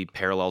want to be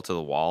parallel to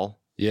the wall.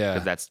 Yeah.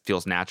 Because that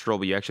feels natural,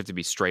 but you actually have to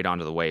be straight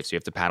onto the wave. So you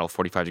have to paddle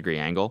 45-degree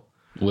angle.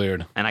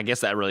 Weird. And I guess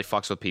that really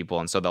fucks with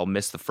people. And so they'll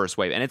miss the first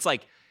wave. And it's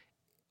like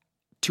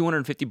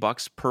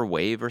 $250 per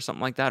wave or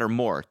something like that, or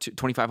more,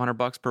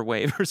 $2,500 per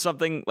wave or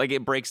something. Like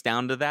it breaks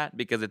down to that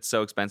because it's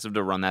so expensive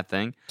to run that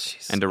thing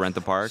and to rent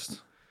the park.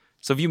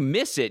 So if you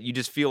miss it, you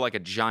just feel like a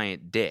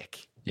giant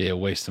dick. Yeah,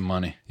 waste of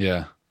money.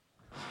 Yeah.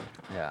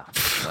 Yeah.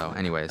 So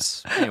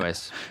anyways.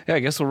 Yeah, I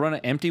guess we'll run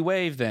an empty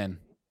wave then.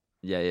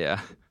 Yeah.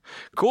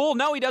 Cool.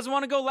 No, he doesn't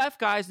want to go left,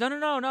 guys.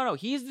 No.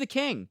 He's the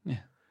king. Yeah.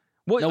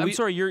 What? No, I'm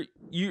sorry.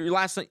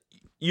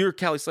 You're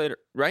Kelly Slater,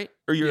 right?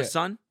 Or you're a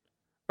son,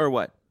 or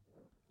what?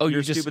 Oh,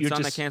 you're a stupid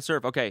son that can't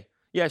surf. Okay.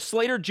 Yeah,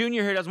 Slater Jr.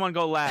 here doesn't want to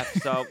go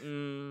left.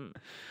 So,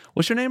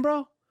 what's your name,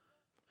 bro?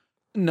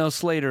 No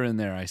Slater in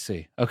there. I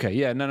see. Okay.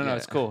 Yeah. No. Yeah.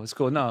 It's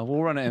cool. No,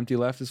 we'll run an empty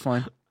left. It's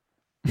fine.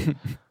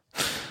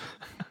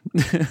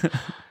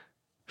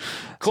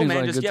 Cool, Seems man.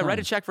 like a Just good write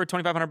a time. check for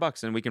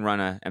 $2,500 and we can run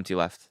an empty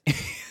left.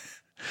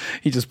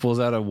 He just pulls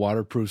out a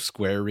waterproof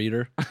square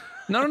reader.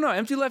 No.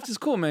 Empty left is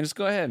cool, man. Just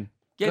go ahead.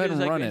 Yeah, go ahead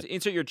just and like, run it.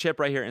 insert your chip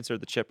right here. Insert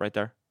the chip right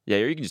there. Yeah,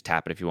 or you can just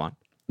tap it if you want.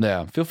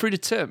 Yeah. Feel free to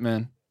tip,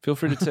 man. Feel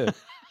free to tip.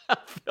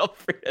 Feel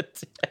free to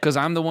tip. Because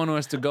I'm the one who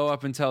has to go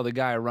up and tell the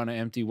guy run an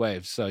empty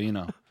wave. So,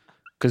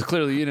 because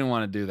clearly you didn't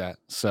want to do that.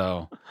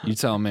 So you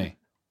tell me.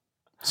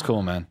 It's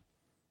cool, man.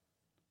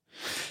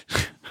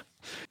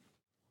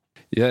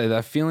 Yeah,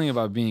 that feeling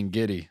about being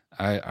giddy,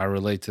 I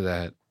relate to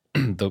that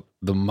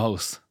the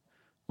most.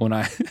 When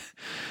I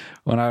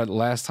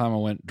last time I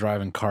went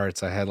driving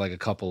karts, I had like a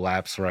couple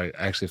laps where I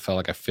actually felt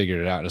like I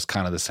figured it out. It was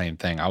kind of the same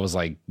thing. I was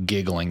like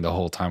giggling the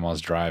whole time I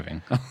was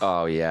driving.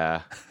 Oh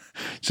yeah.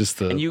 Just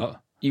and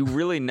you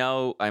really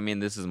know, I mean,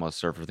 this is the most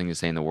surfer thing to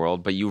say in the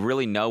world, but you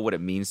really know what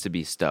it means to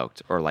be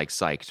stoked or like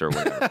psyched or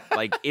whatever.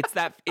 Like it's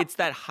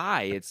that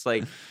high. It's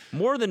like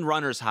more than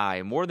runner's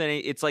high,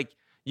 it's like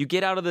you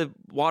get out of the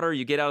water,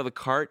 you get out of the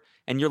cart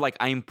and you're like,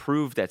 I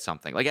improved at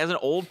something. Like as an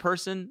old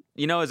person,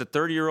 as a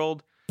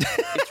 30-year-old,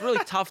 it's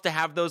really tough to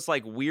have those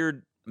like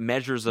weird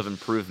measures of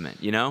improvement,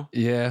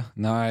 Yeah,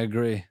 no, I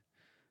agree.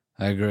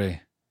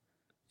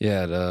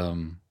 Yeah,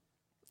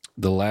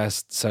 the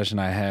last session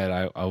I had,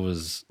 I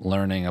was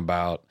learning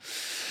about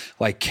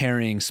like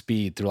carrying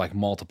speed through like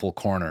multiple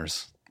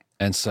corners.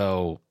 And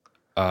so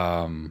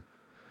I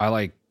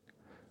like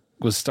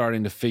was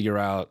starting to figure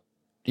out,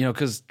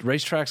 because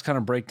racetracks kind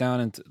of break down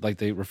into like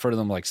they refer to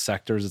them like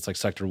sectors. It's like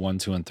sector 1,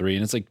 2, and 3.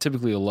 And it's like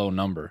typically a low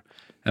number.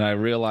 And I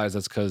realized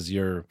that's because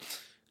you're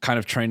kind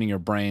of training your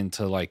brain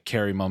to like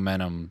carry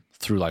momentum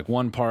through like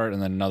one part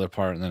and then another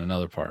part and then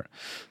another part.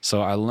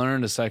 So I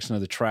learned a section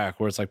of the track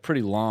where it's like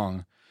pretty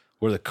long,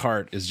 where the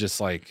cart is just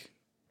like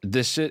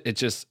this shit. It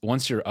just,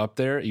 once you're up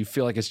there, you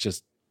feel like it's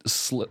just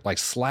like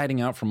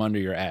sliding out from under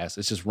your ass.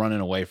 It's just running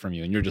away from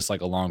you and you're just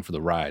like along for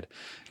the ride.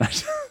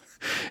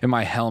 In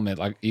my helmet,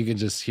 like you can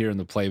just hear in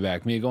the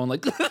playback me going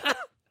like,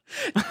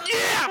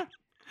 yeah,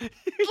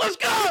 let's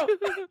go.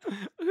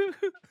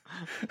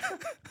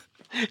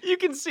 You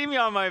can see me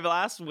on my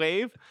last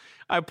wave.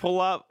 I pull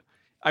off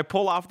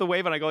the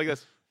wave and I go like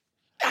this.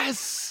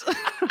 Yes.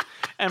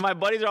 And my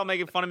buddies are all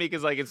making fun of me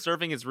because like in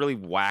surfing, it's really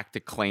whack to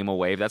claim a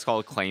wave. That's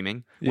called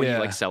claiming. When you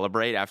like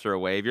celebrate after a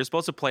wave, you're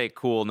supposed to play it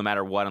cool no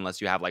matter what,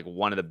 unless you have like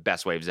one of the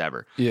best waves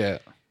ever. Yeah.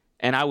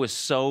 And I was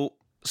so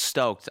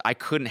stoked. I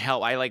couldn't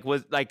help. I like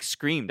was like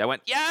screamed. I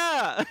went,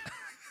 yeah.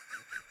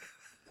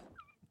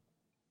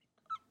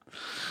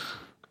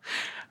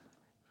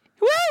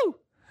 Woo!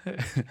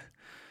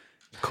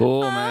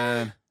 Cool,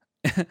 man.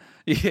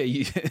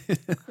 Yeah.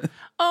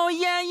 Oh,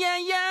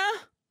 yeah.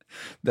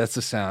 That's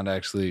the sound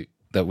actually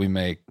that we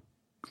make,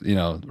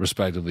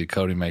 respectively.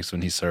 Cody makes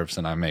when he surfs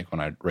and I make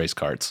when I race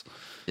karts.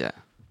 Yeah.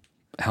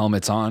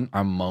 Helmets on,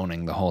 I'm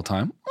moaning the whole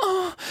time.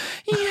 Oh,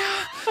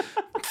 yeah.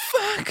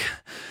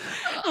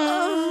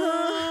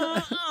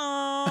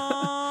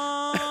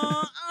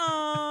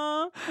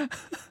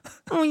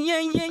 Oh yeah.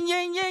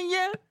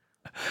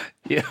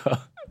 Yeah.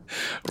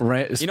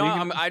 Right. You know,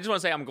 I just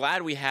want to say I'm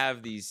glad we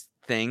have these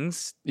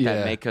things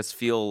that make us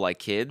feel like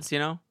kids. You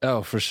know.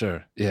 Oh, for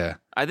sure. Yeah.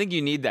 I think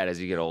you need that as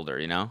you get older.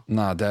 You know.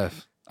 Nah,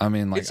 def. I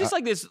mean, like, it's just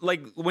like this.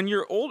 Like when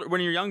you're older,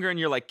 when you're younger, and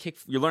you're like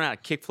you learn how to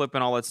kickflip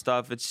and all that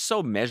stuff. It's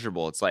so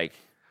measurable. It's like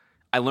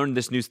I learned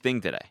this new thing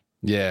today.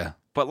 Yeah.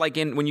 But like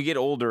when you get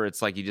older,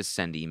 it's like you just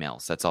send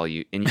emails. That's all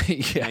you. And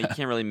you can't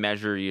really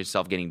measure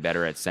yourself getting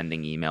better at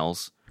sending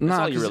emails. That's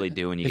all you really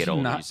do when you get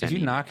older. If you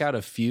knock out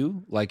a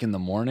few, like in the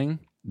morning,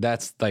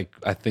 that's like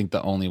I think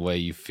the only way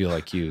you feel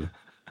like you,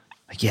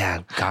 like,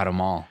 yeah, got them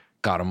all.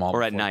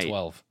 Or at night.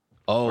 12.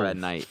 Or at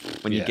night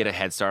when you get a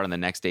head start on the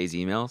next day's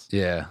emails.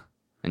 Yeah.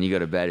 And you go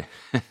to bed.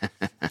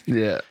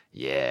 Yeah.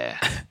 Yeah.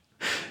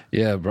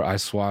 Yeah, bro. I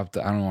swapped.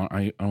 I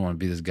don't want to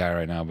be this guy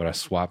right now, but I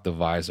swapped the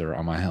visor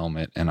on my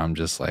helmet, and I'm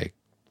just like,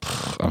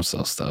 I'm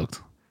so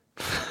stoked.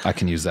 I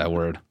can use that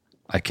word.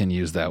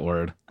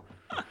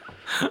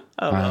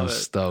 I'm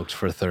stoked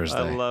for Thursday.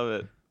 I love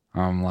it.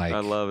 I'm like,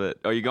 I love it.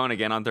 Are you going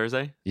again on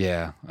Thursday?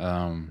 Yeah.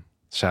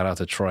 Shout out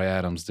to Troy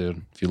Adams,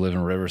 dude. If you live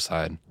in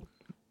Riverside,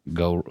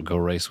 go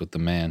race with the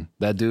man.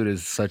 That dude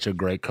is such a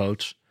great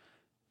coach.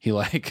 He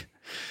like,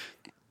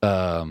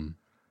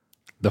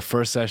 the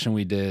first session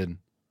we did,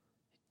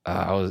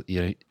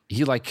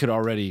 he like could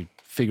already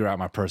figure out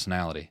my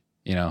personality,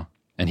 you know,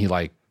 and he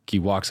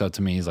walks up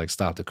to me. He's like,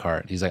 stop the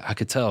cart. He's like, I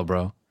could tell,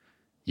 bro,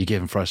 you're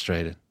getting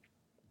frustrated.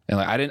 And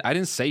like, I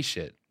didn't say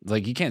shit.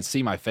 Like, you can't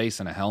see my face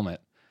in a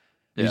helmet.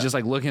 Yeah. He's just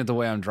like looking at the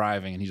way I'm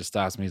driving, and he just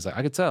stops me. He's like,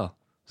 I could tell.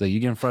 He's like, you're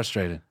getting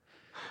frustrated.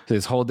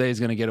 This whole day is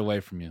going to get away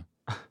from you.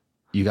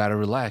 You got to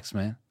relax,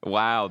 man.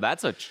 Wow.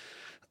 That's a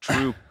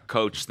true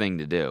coach thing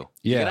to do.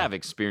 Yeah. You got to have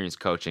experience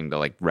coaching to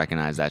like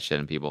recognize that shit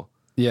in people.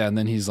 Yeah. And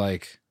then he's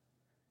like,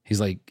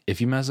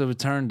 if you mess up a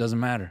turn, doesn't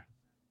matter.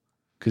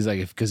 Because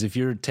if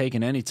you're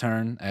taking any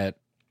turn at,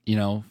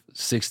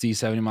 60,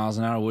 70 miles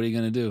an hour, what are you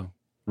going to do?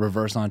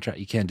 Reverse on track.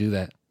 You can't do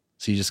that.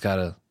 So you just got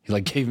to, he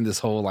like gave him this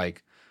whole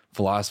like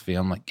philosophy.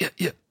 I'm like,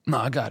 yeah, no,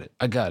 I got it.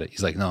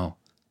 He's like, no,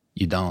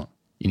 you don't.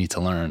 You need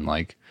to learn.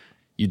 Like,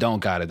 you don't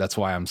got it. That's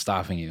why I'm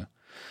stopping you.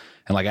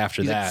 And like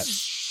after that,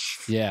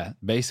 yeah,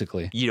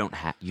 basically. You don't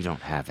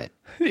have it.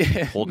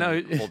 Yeah.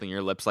 Holding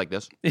your lips like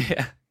this.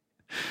 Yeah.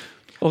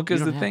 Well,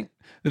 because the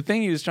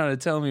thing he was trying to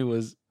tell me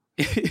was,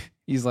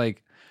 he's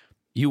like,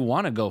 you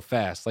want to go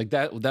fast. Like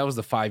that was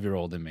the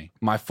 5-year-old in me.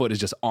 My foot is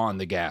just on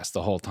the gas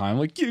the whole time.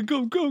 Like, yeah,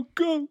 go.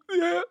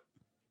 Yeah,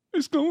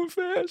 it's going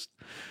fast.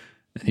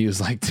 And he was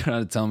like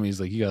trying to tell me,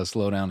 he's like, you got to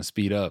slow down and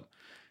speed up.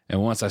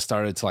 And once I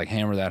started to like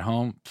hammer that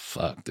home,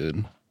 fuck,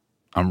 dude,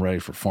 I'm ready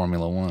for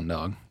Formula One,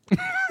 dog.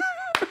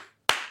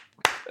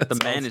 The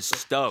man is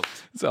stoked.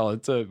 That's all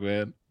it took,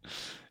 man.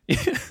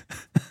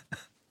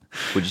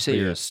 Would you say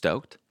you're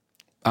stoked?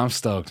 I'm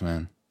stoked,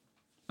 man.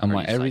 I'm Are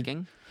like you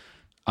psyching?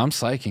 I'm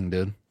psyching,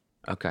 dude.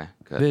 Okay,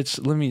 good.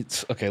 Bitch, let me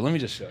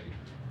just show you.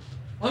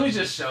 Let me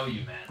just show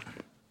you,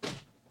 man.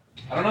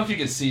 I don't know if you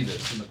can see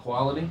this in the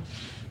quality.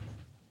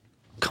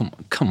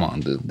 Come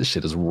on, dude. This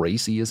shit is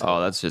racy as hell.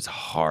 Oh, that's just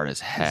hard as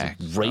heck.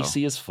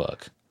 Racy as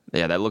fuck.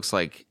 Yeah, that looks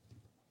like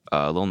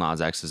Lil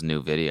Nas X's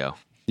new video.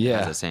 Yeah. It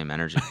has the same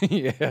energy.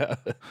 Yeah.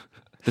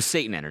 The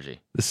Satan energy.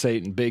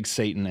 Big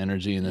Satan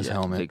energy in this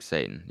helmet. Big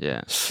Satan,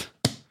 yeah.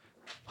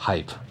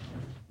 Hype.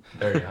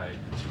 Very hype.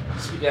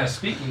 Yeah,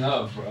 speaking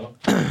of, bro.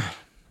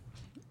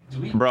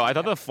 Bro, I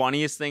thought the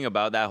funniest thing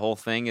about that whole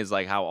thing is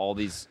like how all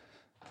these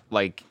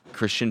like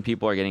Christian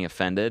people are getting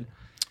offended.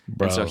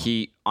 Bro. And so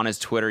he, on his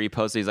Twitter, he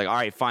posted, he's like, all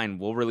right, fine,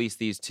 we'll release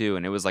these two.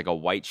 And it was like a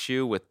white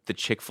shoe with the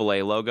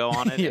Chick-fil-A logo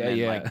on it. Yeah, and then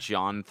yeah. like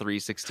John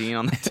 3:16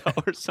 on the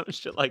toe or some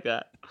shit like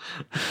that.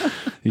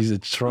 He's a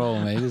troll,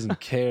 man. He doesn't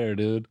care,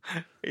 dude.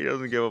 He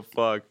doesn't give a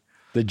fuck.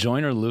 The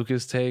Joyner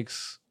Lucas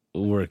takes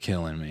were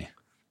killing me.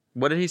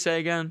 What did he say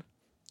again?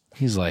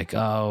 He's like,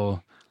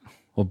 oh,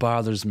 what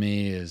bothers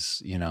me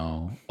is,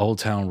 Old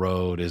Town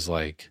Road is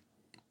like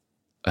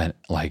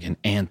an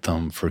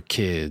anthem for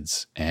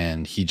kids,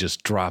 and he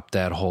just dropped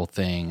that whole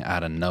thing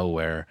out of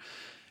nowhere.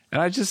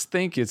 And I just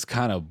think it's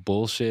kind of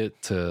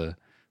bullshit to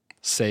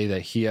say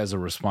that he has a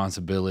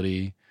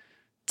responsibility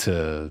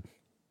to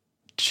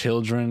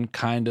children,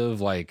 kind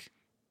of like.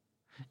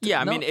 Yeah,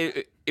 I mean,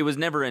 it was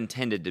never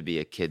intended to be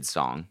a kid's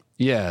song.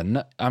 Yeah,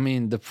 no, I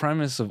mean, the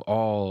premise of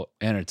all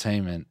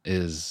entertainment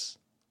is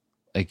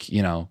like,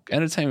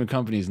 entertainment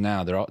companies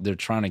now, they're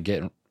trying to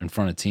get in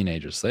front of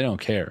teenagers. So they don't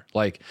care.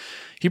 Like,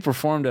 he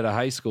performed at a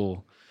high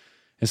school,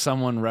 and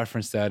someone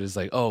referenced that as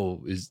like, to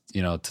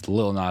the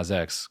Lil Nas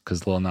X,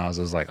 because Lil Nas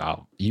was like,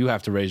 oh, you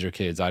have to raise your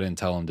kids. I didn't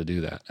tell him to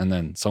do that. And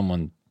then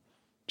someone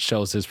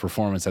shows his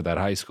performance at that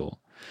high school.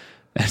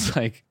 It's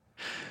like,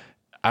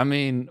 I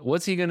mean,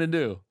 what's he gonna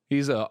do?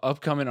 He's an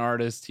upcoming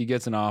artist. He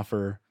gets an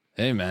offer.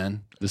 Hey,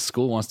 man, the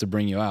school wants to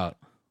bring you out.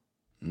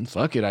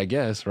 Fuck it, I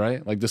guess,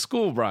 right? Like, the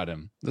school brought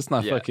him. That's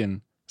not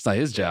it's not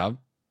his job.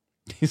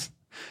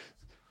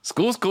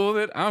 School's cool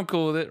with it. I'm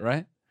cool with it,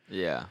 right?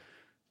 Yeah.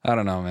 I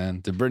don't know,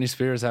 man. Did Britney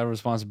Spears have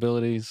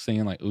responsibilities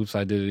singing like "Oops,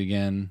 I Did It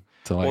Again"?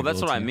 Well,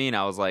 that's what I mean.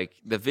 I was like,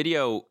 the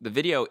video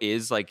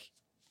is like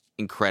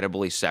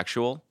incredibly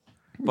sexual,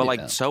 but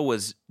like so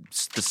was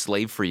the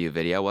Slave for You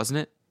video, wasn't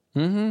it?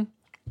 Mm-hmm.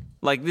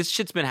 Like this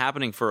shit's been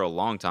happening for a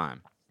long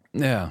time.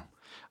 Yeah.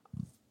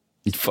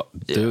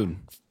 Dude,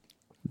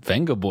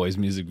 Venga Boys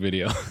music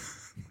video.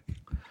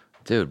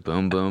 Dude,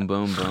 boom, boom,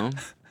 boom, boom.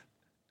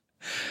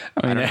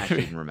 I don't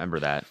actually even remember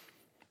that.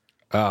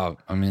 Oh,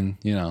 I mean,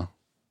 you know.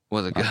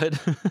 Was it good?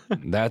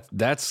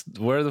 That's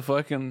where the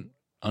fucking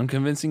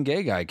unconvincing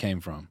gay guy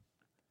came from.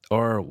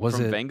 Or was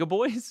From it Venga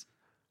Boys?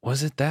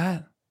 Was it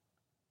that?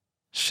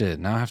 Shit,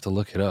 now I have to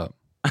look it up.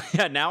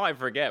 Yeah, now I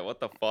forget. What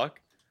the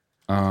fuck?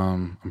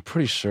 I'm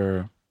pretty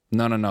sure.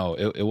 No.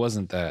 It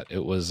wasn't that.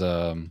 It was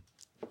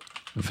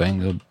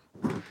Venga.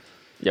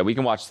 Yeah, we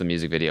can watch the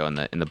music video in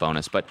the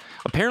bonus. But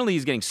apparently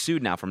he's getting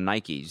sued now from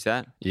Nike. Is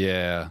that?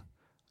 Yeah.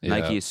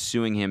 Nike is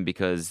suing him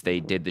because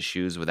they did the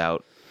shoes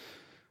without.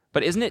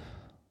 But isn't it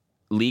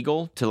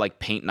legal to like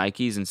paint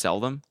Nikes and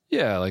sell them?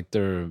 Yeah, like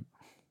they're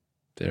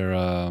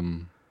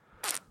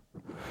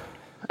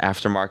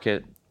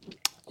aftermarket.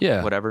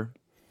 Yeah. Whatever.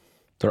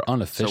 They're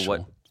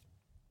unofficial.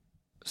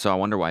 So I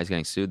wonder why he's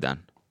getting sued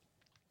then.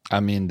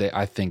 I mean,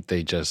 I think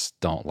they just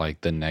don't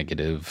like the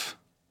negative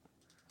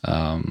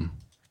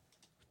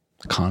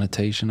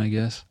connotation, I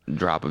guess.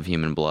 Drop of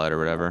human blood or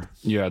whatever.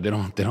 Yeah, they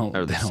don't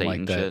Or the they don't Satan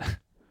like that. shit.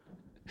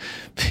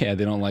 Yeah,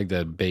 they don't like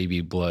that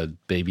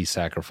baby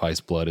sacrifice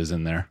blood is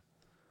in there.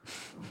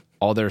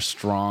 All their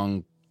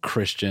strong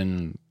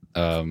Christian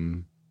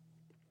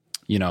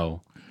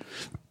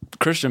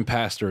Christian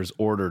pastors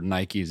ordered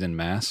Nikes en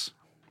masse.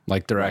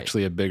 Like they're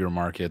actually a bigger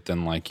market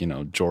than like,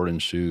 Jordan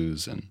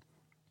shoes and,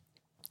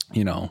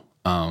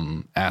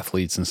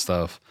 athletes and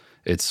stuff.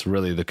 It's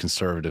really the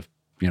conservative,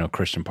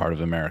 Christian part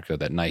of America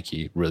that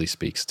Nike really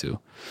speaks to.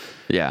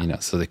 Yeah.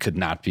 So they could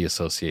not be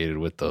associated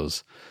with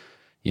those,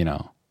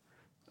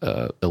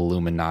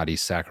 Illuminati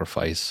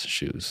sacrifice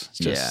shoes. It's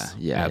just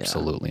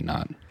absolutely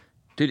not.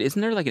 Dude,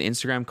 isn't there like an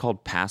Instagram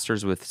called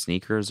Pastors with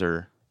Sneakers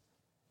or...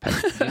 Do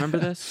you remember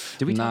this?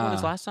 Did we talk about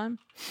this last time?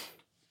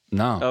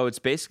 No. Oh, it's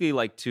basically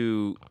like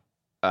to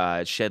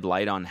shed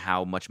light on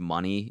how much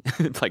money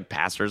like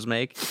pastors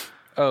make.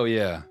 Oh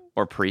yeah,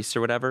 or priests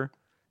or whatever.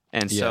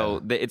 And so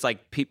it's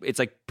like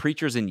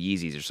preachers in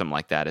Yeezys or something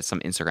like that. It's some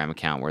Instagram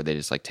account where they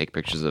just like take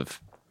pictures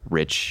of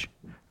rich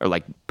or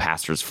like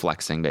pastors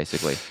flexing,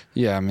 basically.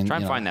 Yeah, I mean, try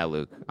and find that,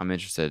 Luke. I'm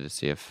interested to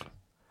see if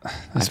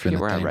that's been a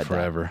thing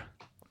forever.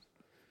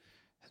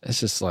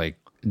 It's just like,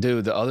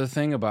 dude. The other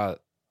thing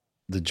about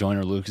the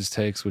Joyner Lucas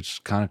takes,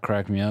 which kind of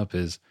cracked me up,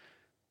 is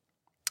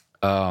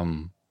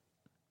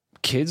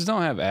kids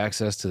don't have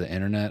access to the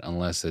internet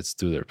unless it's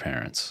through their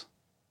parents.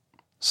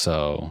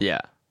 So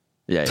yeah.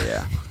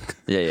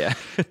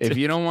 If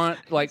you don't want,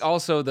 like,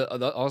 also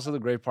the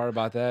great part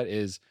about that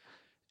is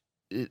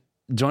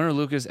Joyner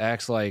Lucas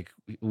acts like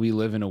we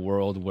live in a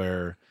world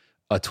where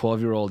a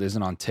 12-year-old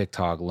isn't on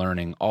TikTok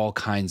learning all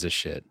kinds of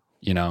shit,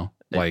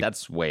 like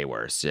that's way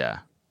worse. Yeah.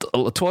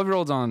 A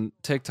 12-year-old's on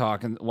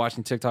TikTok and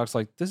watching TikToks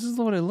like, this is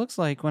what it looks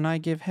like when I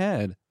give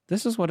head.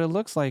 This is what it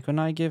looks like when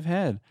I give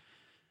head.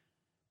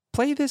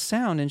 Play this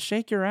sound and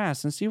shake your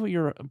ass and see what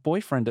your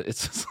boyfriend does.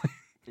 It's just like,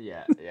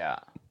 yeah.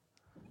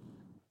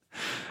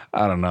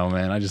 I don't know,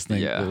 man. I just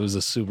think it was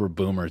a super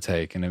boomer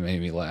take and it made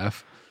me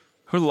laugh.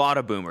 A lot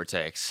of boomer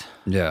takes.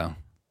 Yeah.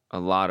 A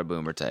lot of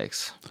boomer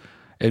takes.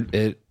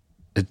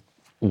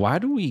 Why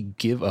do we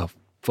give a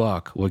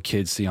fuck what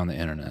kids see on the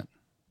internet?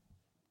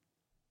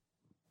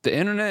 The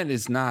internet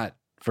is not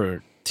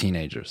for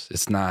teenagers.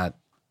 It's not,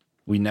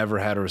 we never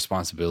had a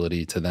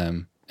responsibility to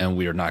them, and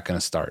we are not going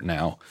to start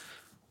now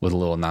with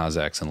Lil Nas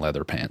X and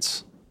leather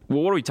pants.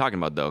 Well, what are we talking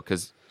about, though?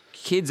 Because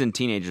kids and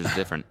teenagers are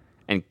different.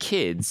 And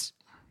kids,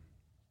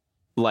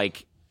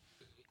 like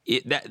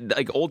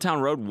Old Town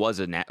Road was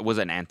an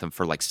anthem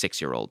for like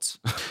 6-year-olds.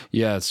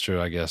 Yeah, that's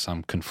true. I guess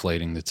I'm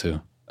conflating the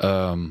two.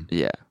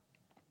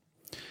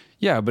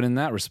 Yeah, but in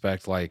that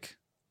respect, like,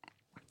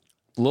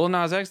 Lil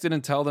Nas X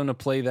didn't tell them to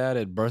play that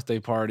at birthday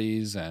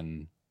parties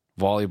and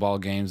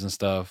volleyball games and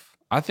stuff.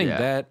 I think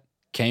that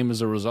came as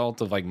a result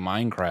of like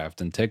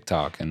Minecraft and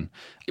TikTok and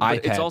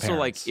iPad. It's also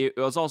parents. like it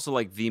was also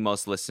like the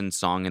most listened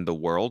song in the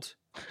world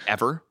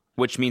ever,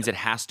 which means it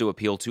has to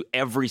appeal to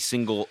every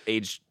single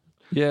age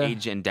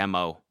and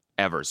demo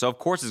ever. So of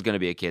course it's going to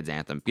be a kid's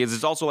anthem because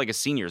it's also like a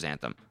senior's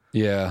anthem.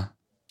 Yeah.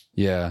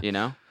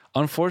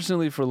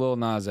 Unfortunately for Lil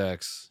Nas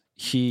X,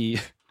 he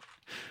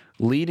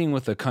leading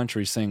with a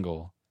country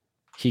single.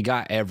 He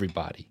got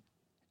everybody,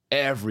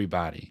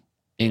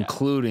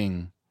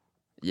 including,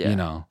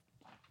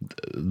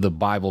 the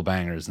Bible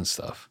bangers and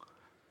stuff.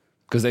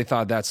 Because they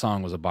thought that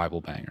song was a Bible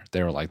banger.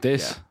 They were like,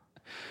 this,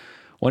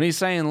 when he's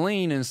saying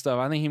lean and stuff,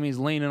 I think he means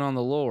leaning on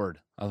the Lord.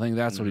 I think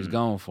that's what he's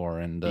going for.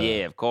 And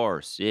of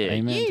course. Yeah.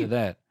 Amen to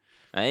that.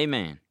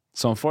 Amen.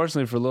 So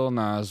unfortunately for Lil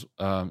Nas,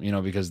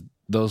 because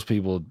those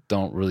people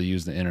don't really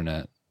use the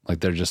internet, like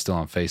they're just still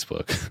on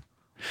Facebook.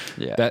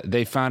 That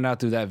they found out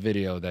through that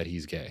video that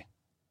he's gay.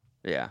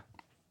 Yeah.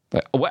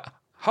 But what?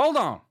 Hold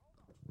on.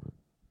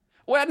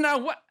 Well, now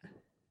what?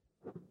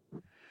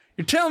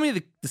 You're telling me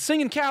the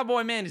singing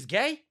cowboy man is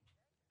gay?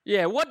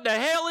 Yeah. What the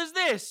hell is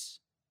this?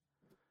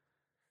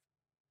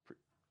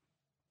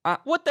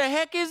 What the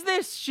heck is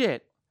this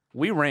shit?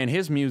 We ran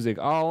his music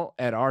all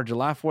at our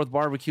July 4th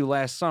barbecue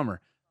last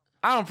summer.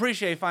 I don't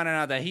appreciate finding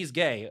out that he's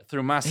gay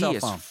through my cell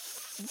phone. He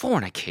is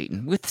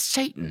fornicating with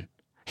Satan.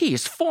 He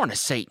is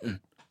fornicating.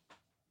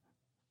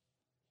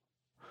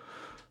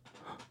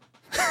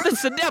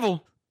 That's the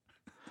devil.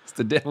 It's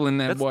the devil in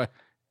that boy.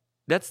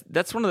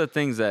 That's one of the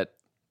things that,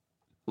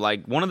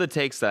 like, one of the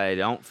takes that I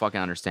don't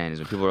fucking understand is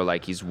when people are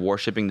like, he's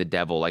worshiping the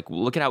devil. Like,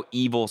 look at how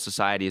evil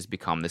society has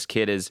become. This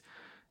kid is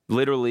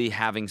literally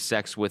having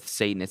sex with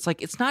Satan. It's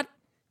like, it's not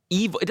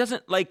evil. It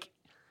doesn't, like,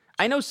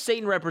 I know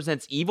Satan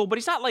represents evil, but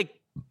he's not like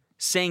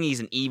saying he's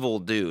an evil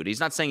dude. He's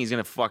not saying he's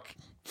gonna fuck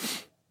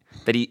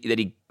that he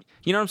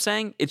you know what I'm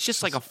saying? It's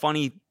just like a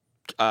funny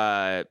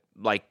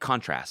like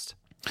contrast.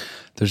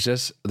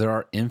 There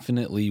are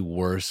infinitely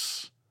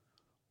worse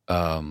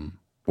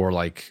or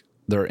like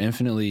there are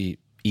infinitely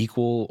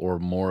equal or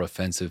more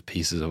offensive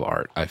pieces of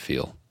art, I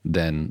feel,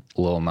 than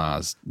Lil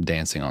Nas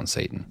dancing on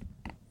Satan.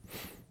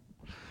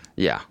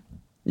 Yeah,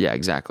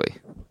 exactly.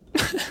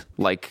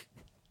 like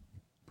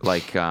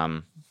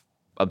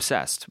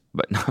obsessed,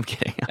 but no, I'm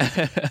kidding.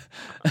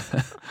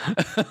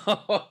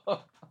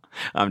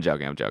 I'm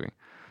joking. I'm joking.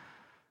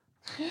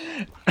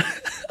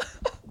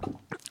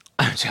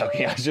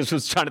 I just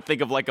was trying to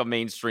think of like a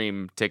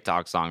mainstream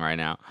TikTok song right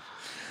now.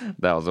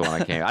 That was the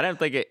one I came. I didn't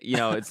think it.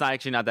 It's not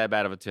actually not that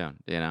bad of a tune.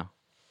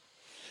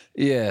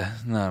 Yeah,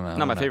 no.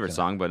 Not my favorite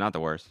song, but not the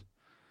worst.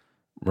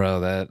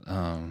 Bro, that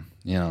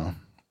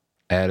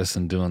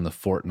Addison doing the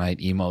Fortnite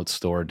emote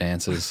store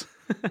dances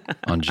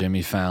on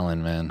Jimmy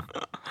Fallon, man.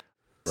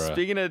 Bruh.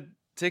 Speaking of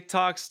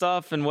TikTok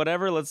stuff and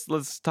whatever,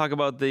 let's talk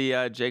about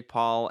the Jake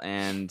Paul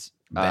and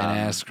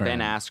Ben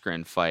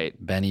Askren fight.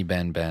 Ben.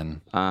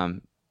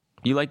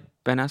 You like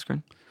Ben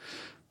Askren?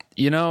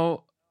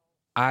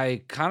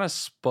 I kind of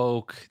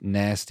spoke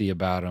nasty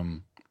about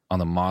him on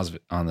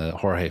the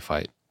Jorge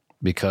fight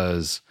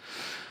because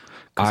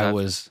I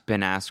was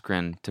Ben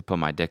Askren to put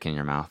my dick in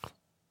your mouth.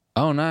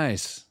 Oh,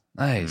 nice.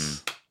 That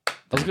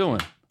was a good one.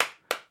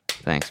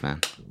 Thanks,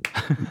 man.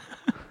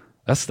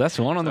 That's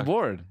one on the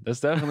board. That's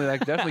definitely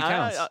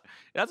counts.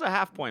 That's a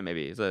half point,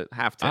 maybe. It's a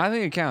half tip. I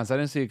think it counts. I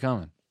didn't see it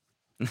coming.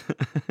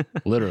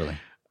 Literally.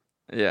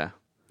 Yeah.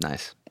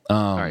 Nice.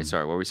 All right.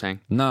 Sorry. What were we saying?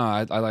 No,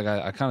 I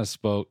kind of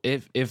spoke.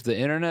 If the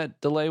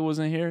internet delay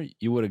wasn't here,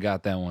 you would have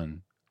got that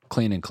one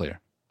clean and clear.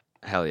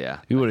 Hell yeah.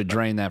 You would have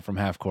drained that from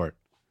half court.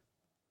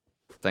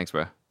 Thanks,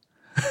 bro.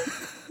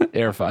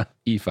 Air 5.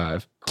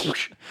 E5.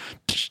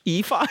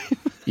 E5?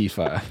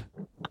 E5.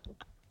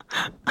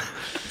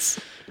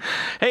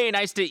 Hey,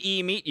 nice to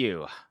meet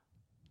you.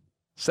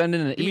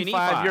 Sending an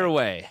E5 your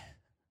way.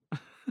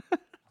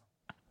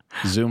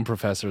 Zoom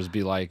professors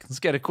be like, let's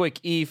get a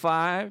quick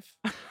E5.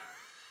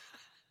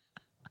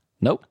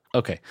 Nope.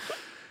 Okay,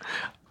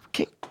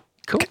 cool.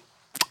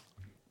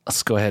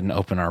 Let's go ahead and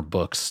open our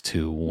books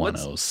to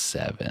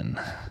 107.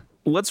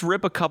 Let's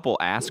rip a couple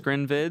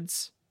Askren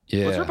vids.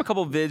 Yeah. Let's rip a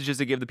couple vids just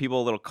to give the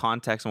people a little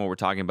context on what we're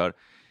talking about.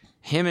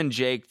 Him and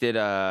Jake did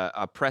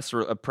a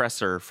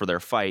presser for their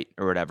fight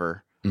or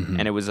whatever,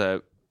 and it was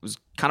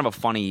kind of a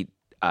funny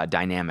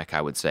dynamic,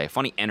 I would say,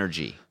 funny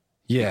energy.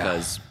 Yeah,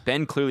 because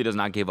Ben clearly does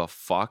not give a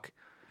fuck,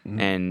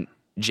 and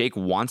Jake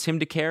wants him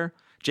to care.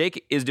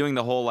 Jake is doing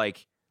the whole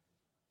like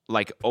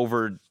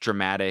over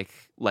dramatic,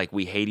 like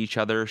we hate each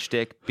other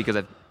shtick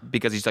because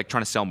he's like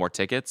trying to sell more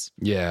tickets.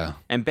 Yeah,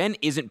 and Ben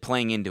isn't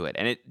playing into it,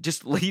 and it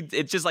just leads.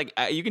 It's just like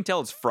you can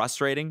tell it's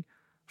frustrating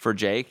for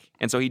Jake,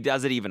 and so he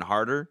does it even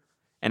harder.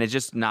 And it's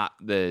just not,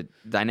 the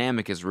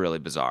dynamic is really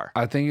bizarre.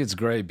 I think it's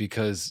great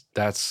because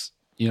that's,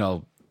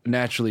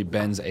 naturally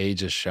Ben's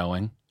age is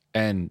showing.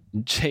 And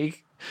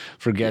Jake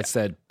forgets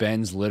that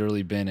Ben's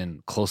literally been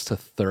in close to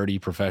 30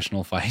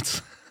 professional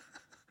fights.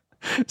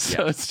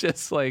 So it's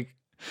just like,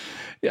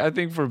 I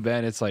think for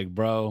Ben, it's like,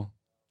 bro,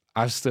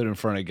 I've stood in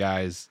front of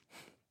guys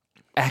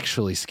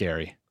actually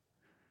scary.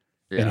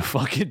 And a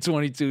fucking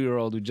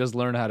 22-year-old who just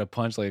learned how to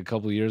punch like a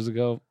couple of years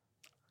ago,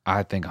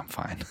 I think I'm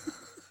fine.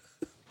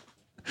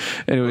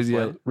 Anyways,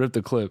 rip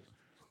the clip.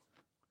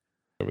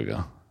 There we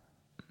go.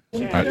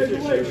 22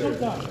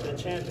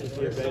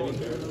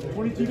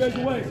 guys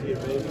away.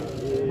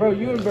 Bro,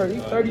 Eulenberg,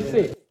 he's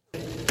 36.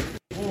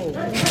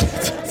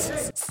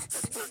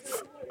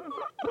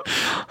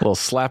 Little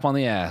slap on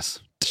the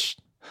ass.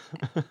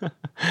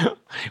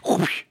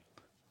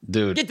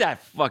 Dude. Get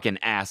that fucking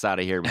ass out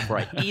of here before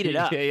I eat it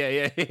up.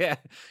 Yeah.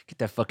 Get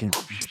that fucking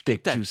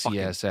thick, juicy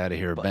ass out of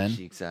here, butt Ben.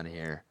 Cheeks out of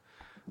here.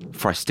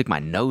 Before I stick my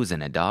nose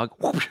in it, dog.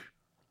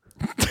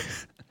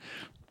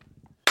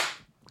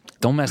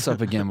 Don't mess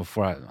up again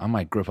before I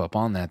might grip up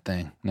on that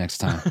thing next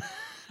time,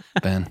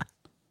 Ben.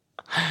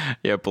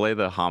 Yeah, play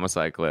the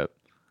homicide clip.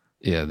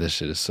 Yeah, this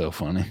shit is so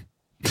funny.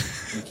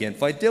 You can't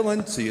fight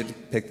Dylan, so you have to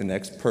pick the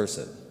next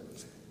person.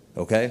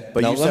 Okay?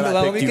 But now you said let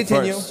I me picked you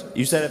continue. first.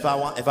 You said if I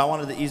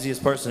wanted the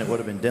easiest person, it would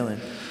have been Dylan.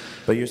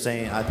 But you're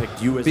saying I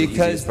picked you as the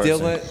easiest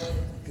person.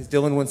 Because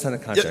Dylan wouldn't sign a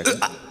contract.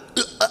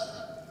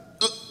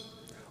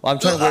 Well, I'm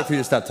trying to wait for you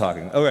to stop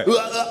talking. All right.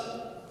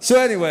 So,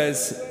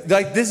 anyways,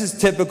 like this is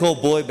typical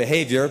bully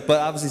behavior, but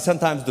obviously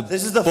sometimes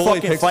This is the bully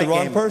fucking picks fight the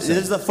wrong game. person.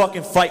 This is the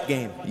fucking fight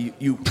game.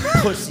 You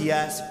pussy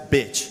ass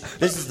bitch.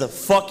 This is the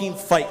fucking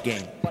fight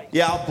game.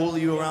 Yeah, I'll bully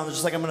you around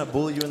just like I'm gonna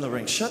bully you in the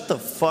ring. Shut the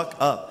fuck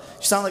up.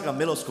 You sound like a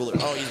middle schooler.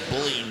 Oh, he's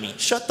bullying me.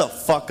 Shut the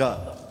fuck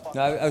up.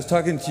 Now, I was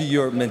talking to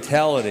your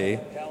mentality.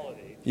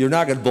 You're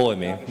not gonna bully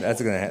me. That's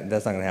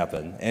not gonna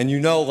happen. And you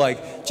know,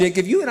 like Jake,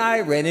 if you and I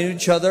ran into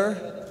each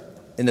other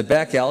in the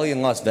back alley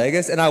in Las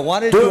Vegas, and I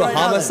wanted to do a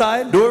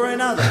homicide. Do it right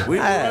now, then. We're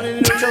running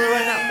into each other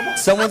right now. Come on.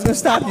 Someone's gonna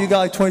stop you. You got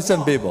like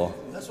 27 people.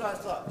 That's what I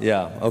thought.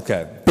 Yeah.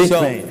 Okay. Big so,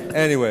 pain.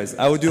 anyways,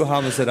 I would do a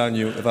homicide on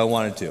you if I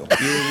wanted to.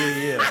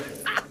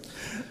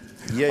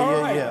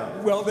 Yeah.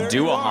 Well, there Do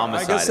you a are.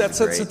 homicide. I guess that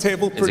sets the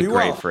table pretty It's a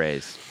great well.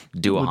 phrase.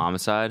 Do a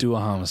homicide. Do a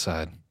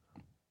homicide.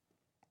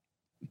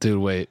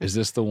 Dude, wait, is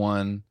this the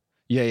one?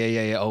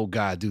 Yeah. Oh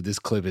God, dude, this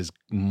clip is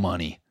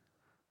money.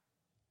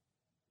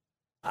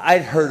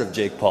 I'd heard of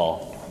Jake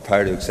Paul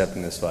prior to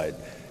accepting this fight,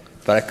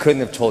 but I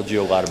couldn't have told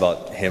you a lot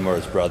about him or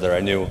his brother. I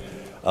knew,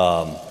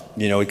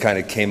 he kind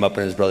of came up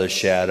in his brother's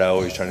shadow.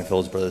 He was trying to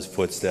fill his brother's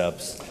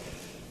footsteps.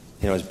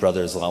 You know, his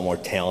brother is a lot more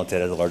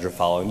talented, has a larger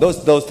following.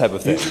 Those type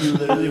of things. You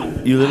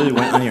literally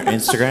went on your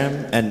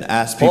Instagram and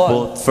asked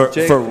people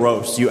for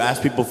roast. You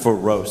asked people for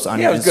roast on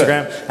your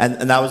Instagram,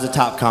 and that was the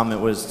top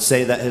comment was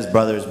say that his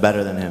brother is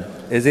better than him.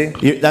 Is he?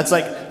 That's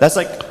like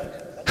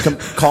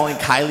calling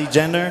Kylie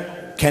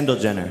Jenner Kendall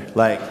Jenner.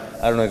 Like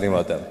I don't know anything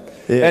about them.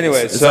 Yeah,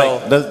 anyway, it's so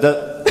like,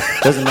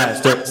 doesn't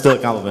matter. Still a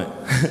compliment.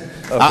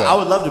 Okay. I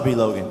would love to be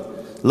Logan.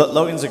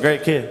 Logan's a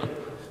great kid.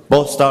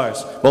 Both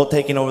stars, both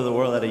taking over the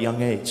world at a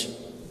young age.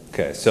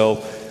 Okay, so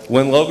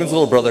when Logan's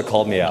little brother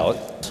called me out,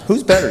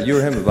 who's better, you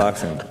or him in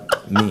boxing?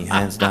 Me,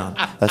 hands down.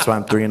 That's why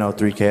I'm 3-0,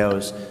 3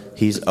 KOs.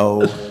 He's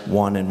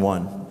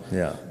 0-1-1.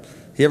 Yeah.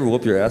 He ever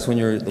whoop your ass when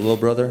you were the little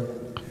brother?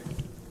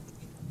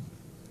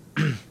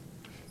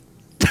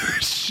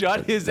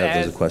 Shut his That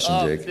ass was a question,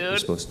 up, Jake. dude. You're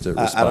supposed to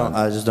respond.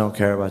 I just don't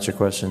care about your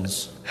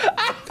questions.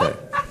 Okay.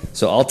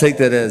 So I'll take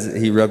that as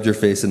he rubbed your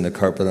face in the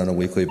carpet on a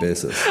weekly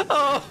basis.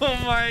 Oh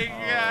my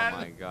God. Oh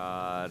my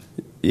God.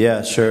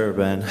 Yeah, sure,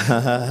 Ben.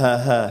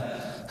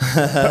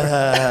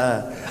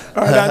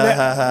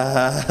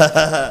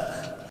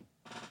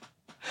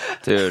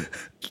 Dude.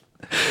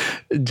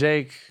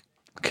 Jake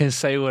can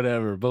say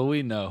whatever, but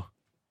we know.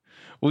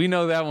 We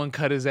know that one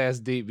cut his ass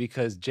deep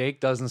because Jake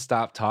doesn't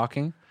stop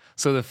talking.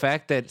 So the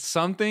fact that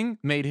something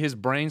made his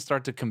brain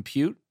start to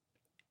compute,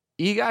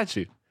 he got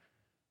you.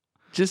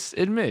 Just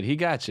admit, he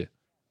got you.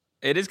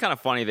 It is kind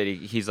of funny that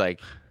he's like,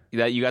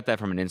 that you got that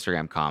from an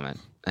Instagram comment.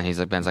 And he's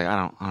like, Ben's like, I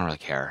don't really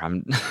care.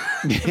 I'm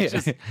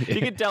just, you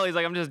can tell he's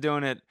like, I'm just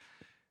doing it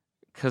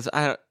because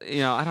I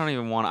don't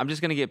even want, I'm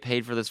just going to get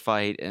paid for this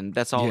fight. And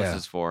that's all this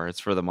is for. It's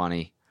for the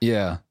money.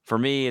 Yeah. For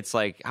me, it's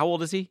like, how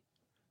old is he?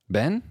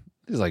 Ben?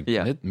 He's like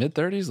mid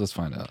 30s. Let's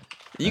find out.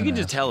 You can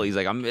just tell he's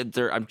like,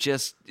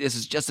 this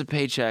is just a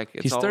paycheck.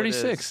 It's He's all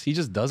 36. He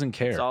just doesn't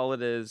care. That's all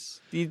it is.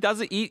 He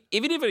doesn't,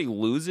 even if he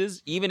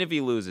loses,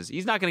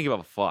 he's not going to give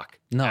a fuck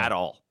at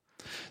all.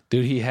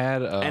 Dude, he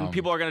had... and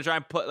people are going to try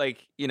and put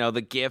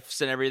the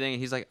gifts and everything.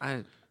 And he's like,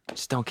 I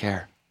just don't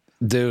care.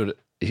 Dude,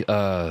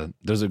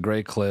 there's a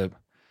great clip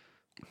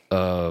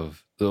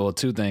of,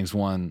 two things.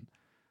 One,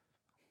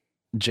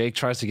 Jake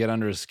tries to get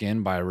under his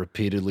skin by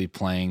repeatedly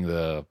playing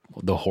the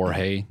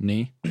Jorge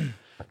knee.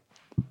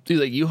 He's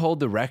like, you hold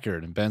the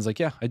record. And Ben's like,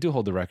 yeah, I do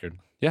hold the record.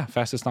 Yeah,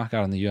 fastest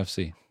knockout in the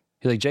UFC.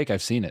 He's like, Jake,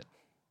 I've seen it.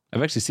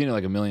 I've actually seen it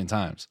like 1,000,000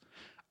 times.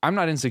 I'm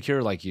not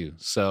insecure like you,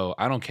 so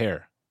I don't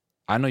care.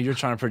 I know you're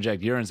trying to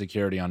project your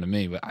insecurity onto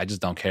me, but I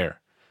just don't care.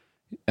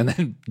 And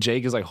then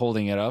Jake is like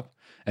holding it up,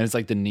 and it's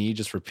like the knee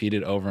just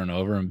repeated over and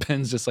over. And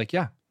Ben's just like,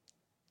 yeah,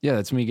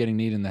 that's me getting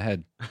kneed in the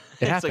head.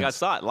 It happens. It's like I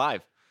saw it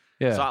live.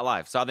 Yeah. Saw it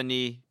live. Saw the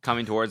knee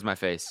coming towards my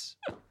face.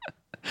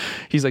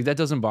 He's like, that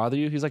doesn't bother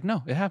you? He's like,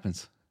 no, it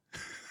happens.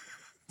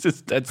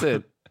 That's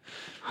it.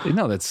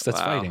 No, that's Wow.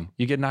 fighting.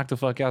 You get knocked the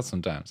fuck out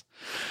sometimes.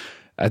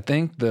 I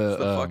think It's the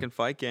fucking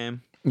fight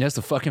game. Yeah, it's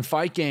the fucking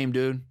fight game,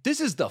 dude.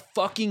 This is the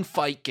fucking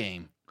fight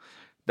game.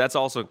 That's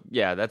also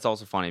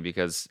funny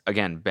because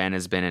again, Ben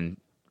has been in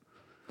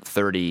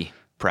 30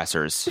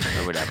 pressers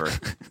or whatever.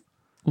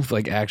 With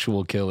like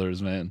actual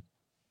killers, man.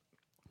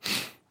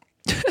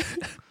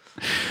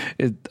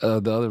 The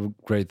other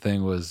great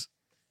thing was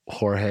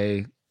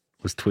Jorge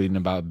was tweeting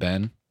about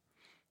Ben.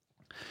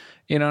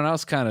 And I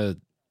was kind of,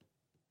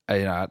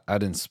 I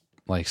didn't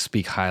like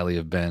speak highly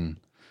of Ben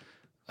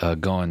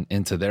going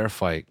into their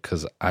fight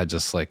because I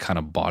just like kind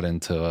of bought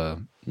into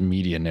a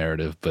media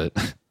narrative.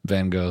 But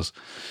Ben goes,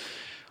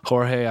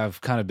 Jorge,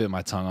 I've kind of bit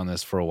my tongue on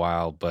this for a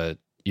while, but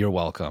you're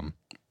welcome.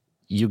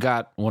 You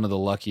got one of the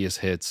luckiest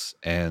hits,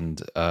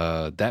 and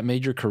that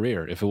made your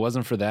career. If it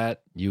wasn't for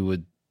that, you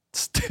would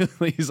still.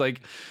 He's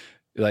like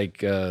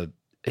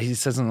he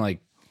says something like,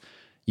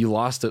 "You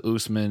lost to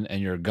Usman,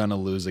 and you're gonna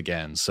lose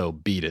again. So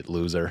beat it,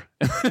 loser."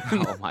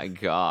 Oh my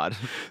God!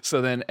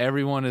 So then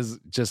everyone is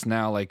just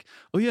now like,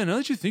 "Oh yeah, now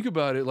that you think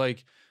about it,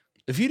 like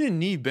if he didn't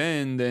knee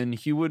Ben, then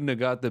he wouldn't have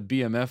got the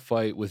BMF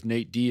fight with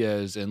Nate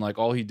Diaz, and like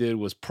all he did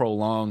was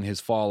prolong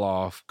his fall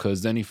off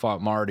because then he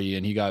fought Marty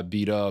and he got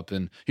beat up,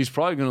 and he's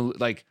probably gonna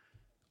like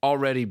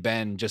already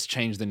Ben just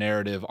changed the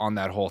narrative on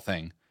that whole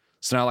thing.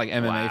 So now like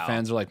MMA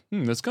fans are like,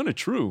 that's kind of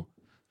true.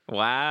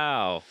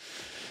 Wow.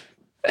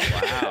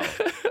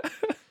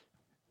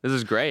 This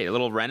is great. A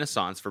little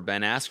renaissance for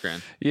Ben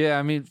Askren. Yeah,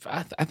 I mean,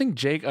 I think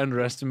Jake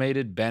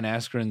underestimated Ben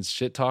Askren's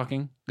shit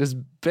talking because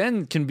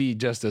Ben can be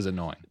just as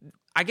annoying.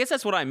 I guess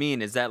that's what I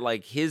mean, is that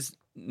like his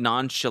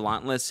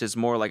nonchalantness is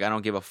more like I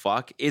don't give a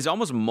fuck, is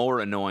almost more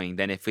annoying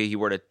than if he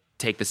were to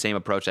take the same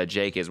approach that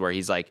Jake is, where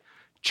he's like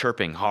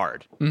chirping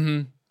hard.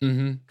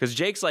 Because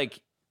Jake's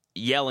like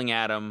yelling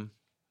at him,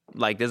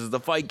 like, this is the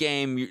fight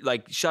game. You,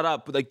 like, shut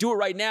up. Like, do it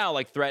right now.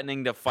 Like,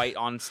 threatening to fight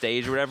on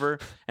stage or whatever.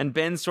 And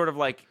Ben's sort of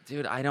like,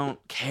 dude, I don't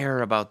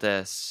care about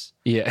this.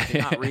 Yeah. It's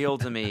not real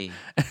to me.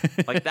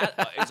 Like,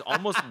 that is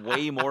almost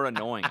way more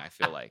annoying, I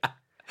feel like.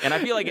 And I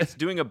feel like it's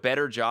doing a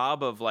better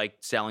job of, like,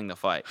 selling the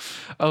fight.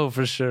 Oh,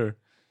 for sure.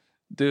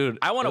 Dude.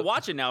 I want to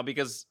watch it now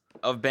because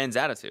of Ben's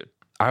attitude.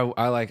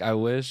 I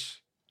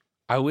wish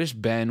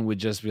Ben would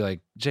just be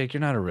like, Jake,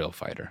 you're not a real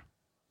fighter.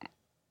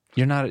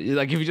 You're not,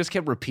 like, if you just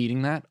kept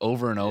repeating that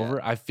over and over,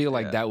 I feel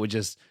like that would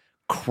just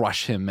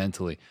crush him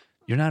mentally.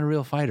 You're not a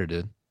real fighter,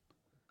 dude.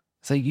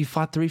 It's like, you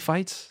fought 3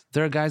 fights?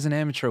 There are guys in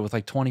amateur with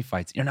like 20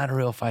 fights. You're not a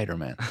real fighter,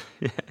 man.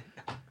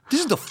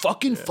 This is the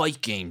fucking fight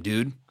game,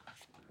 dude.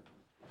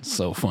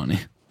 So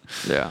funny.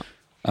 Yeah.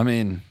 I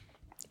mean,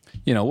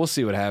 you know, we'll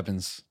see what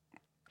happens.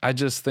 I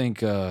just think,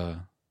 someone's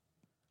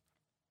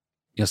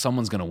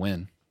going to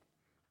win.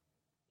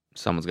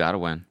 Someone's got to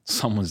win.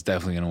 Someone's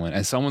definitely going to win.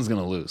 And someone's going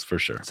to lose, for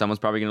sure. Someone's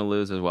probably going to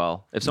lose as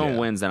well. If someone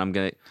wins,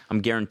 then I'm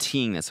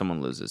guaranteeing that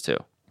someone loses too.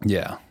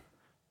 Yeah.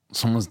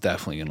 Someone's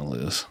definitely going to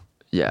lose.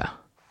 Yeah.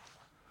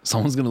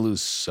 Someone's going to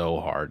lose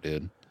so hard,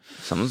 dude.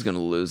 Someone's going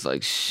to lose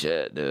like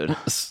shit, dude.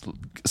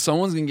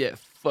 Someone's going to get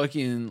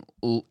fucking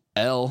L'd.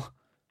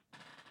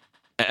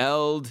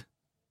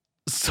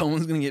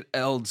 Someone's going to get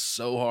L'd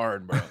so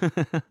hard, bro.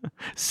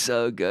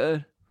 So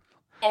good.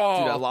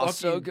 Oh, dude, I lost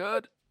so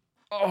good.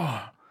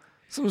 Oh.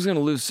 Someone's going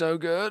to lose so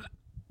good.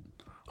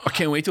 I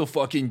can't wait till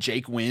fucking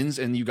Jake wins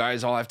and you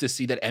guys all have to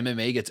see that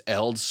MMA gets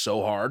L'd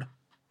so hard.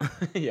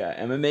 Yeah,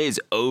 MMA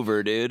is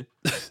over, dude.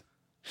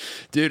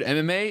 Dude,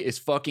 MMA is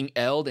fucking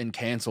L'd and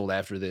canceled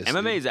after this.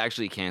 MMA is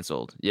actually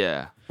canceled.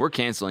 Yeah, we're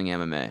canceling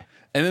MMA.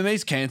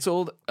 MMA's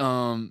canceled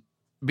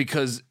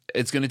because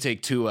it's going to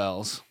take 2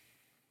 L's.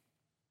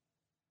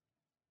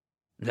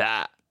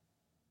 That.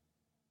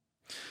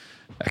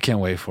 I can't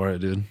wait for it,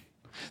 dude.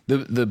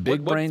 The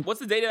big brain. What's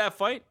the date of that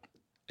fight?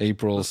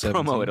 April 17th.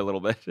 Promo it a little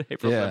bit.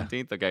 April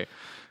 17th. Okay,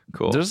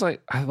 cool. There's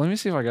like, let me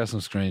see if I got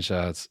some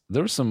screenshots.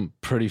 There were some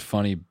pretty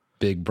funny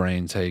big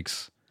brain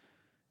takes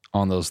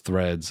on those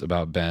threads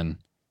about Ben.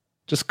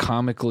 Just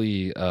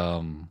comically.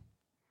 Oh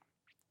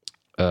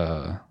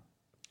yeah,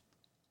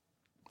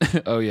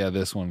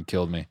 this one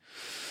killed me.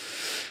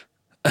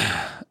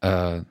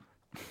 If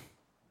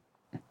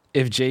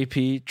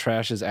JP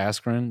trashes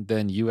Askren,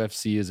 then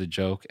UFC is a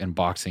joke and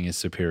boxing is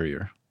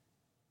superior.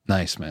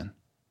 Nice, man.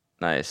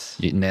 Nice.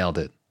 You nailed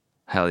it.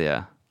 Hell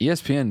yeah.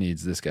 ESPN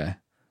needs this guy.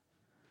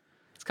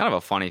 It's kind of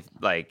a funny,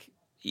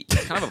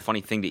 it's kind of a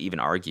funny thing to even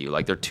argue.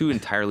 Like, they're 2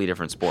 entirely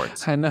different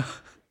sports. I know.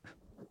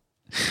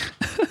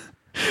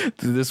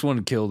 Dude, this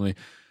one killed me.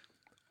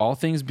 All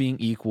things being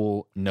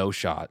equal, no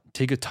shot.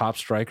 Take a top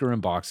striker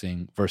in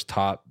boxing versus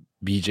top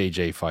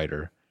BJJ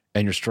fighter,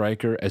 and your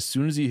striker, as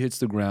soon as he hits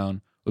the ground,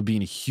 would be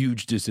in a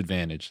huge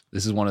disadvantage.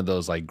 This is one of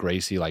those like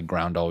Gracie, like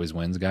ground always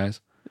wins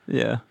guys.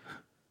 Yeah.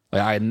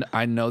 Like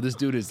I know this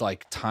dude is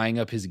like tying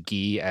up his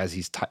gi as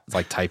he's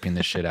like typing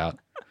this shit out.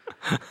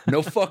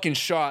 No fucking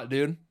shot,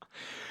 dude.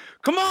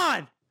 Come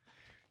on,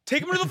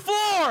 take him to the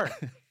floor.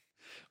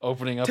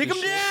 Opening up. Take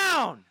him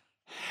down.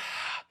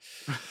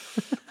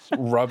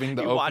 Rubbing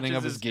the opening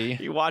of his gi.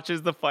 He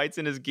watches the fights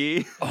in his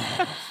gi.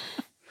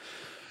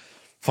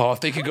 Oh, if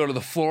they could go to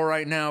the floor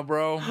right now,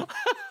 bro.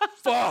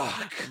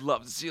 Fuck.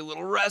 Love to see a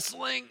little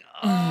wrestling.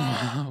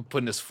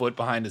 Putting his foot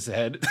behind his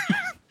head.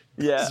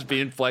 Yeah. Just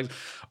being flexed.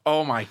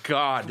 Oh my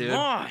God, dude. Come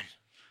on.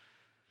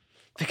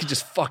 They could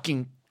just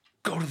fucking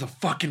go to the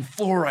fucking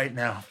floor right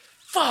now.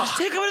 Fuck. Just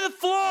take him to the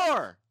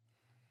floor.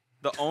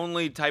 The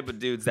only type of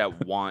dudes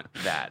that want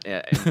that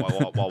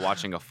while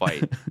watching a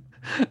fight.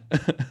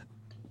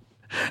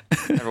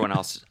 Everyone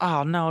else,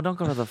 oh no, don't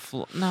go to the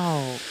floor.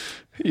 No.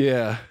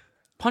 Yeah.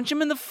 Punch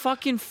him in the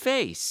fucking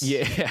face.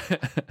 Yeah.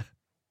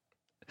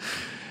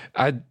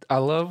 I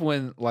love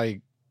when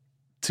like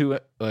in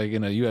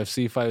a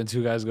UFC fight when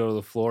 2 guys go to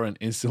the floor and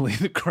instantly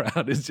the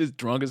crowd is just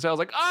drunk as hell. It's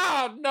like,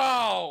 oh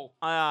no!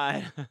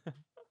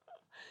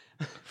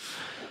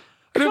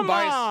 Come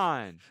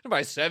on! I didn't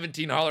buy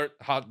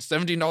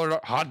 $17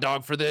 hot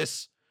dog for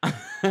this.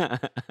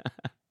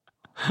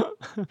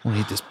 We'll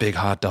eat this big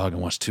hot dog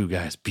and watch 2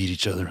 guys beat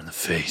each other in the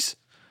face.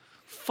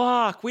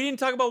 Fuck! We didn't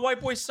talk about White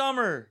Boy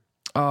Summer.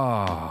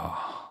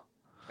 Oh.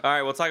 All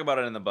right, we'll talk about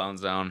it in the Bone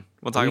Zone.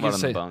 We'll talk about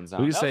it in the Bone Zone.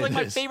 That was like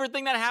my favorite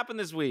thing that happened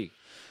this week.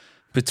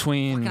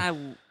 Between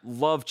I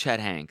love Chet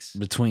Hanks.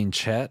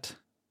 Chet,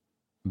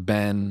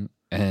 Ben,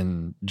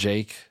 and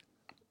Jake,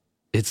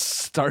 it's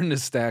starting to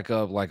stack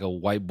up like a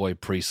white boy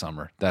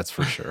pre-summer. That's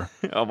for sure.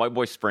 Oh, White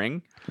Boy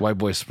Spring? White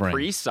boy spring.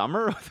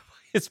 Pre-summer?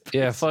 It's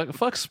Yeah,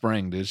 fuck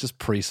spring, dude. It's just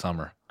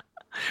pre-summer.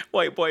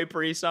 White Boy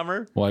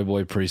pre-summer? White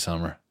boy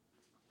pre-summer.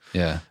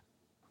 Yeah.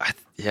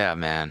 Yeah,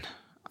 man.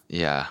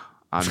 Yeah.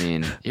 I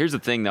mean, here's the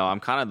thing, though. I'm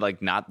kind of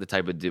like not the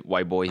type of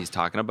white boy he's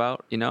talking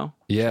about, you know?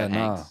 Yeah, Chet no.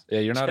 Hanks. Yeah,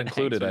 you're not Chet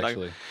included, Hanks was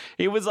actually. like-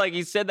 he was like,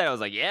 he said that. I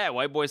was like, yeah,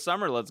 White Boy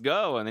Summer, let's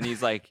go. And then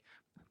he's like,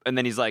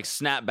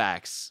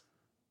 snapbacks.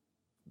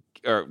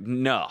 Or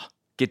no,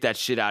 get that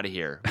shit out of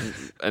here.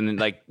 And then,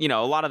 like, you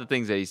know, a lot of the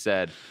things that he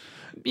said,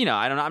 you know,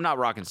 I don't know. I'm not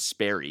rocking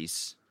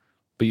Sperry's.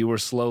 But you were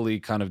slowly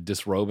kind of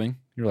disrobing.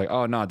 You're like,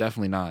 oh, no,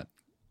 definitely not.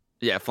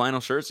 Yeah,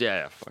 flannel shirts.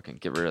 Yeah, fucking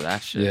get rid of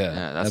that shit.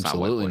 Yeah, That's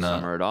absolutely not White Boy not.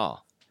 Summer at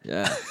all.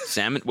 Yeah,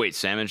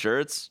 salmon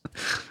shirts.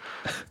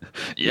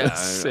 Yeah,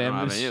 Salmon I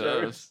don't have any of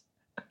those.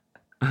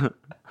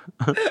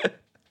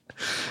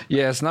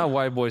 Yeah, it's not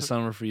white boy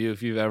summer for you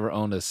if you've ever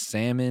owned a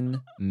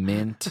salmon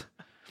mint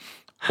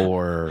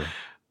or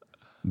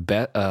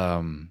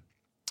damn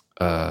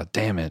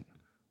it,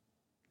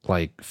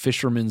 like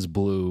fisherman's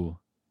blue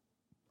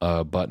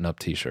button-up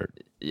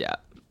t-shirt. Yeah,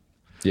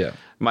 Yeah.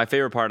 my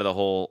favorite part of the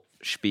whole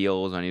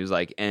spiel was when he was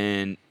like,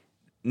 "And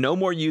no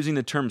more using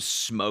the term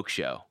smoke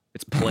show.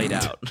 It's played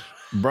out."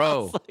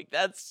 Bro. Like,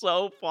 that's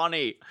so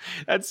funny.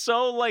 That's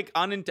so like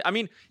I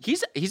mean,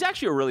 he's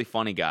actually a really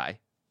funny guy.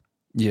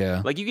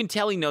 Yeah. Like, you can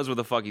tell he knows what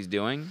the fuck he's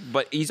doing,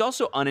 but he's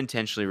also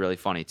unintentionally really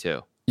funny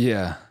too.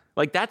 Yeah.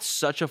 Like, that's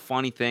such a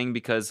funny thing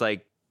because,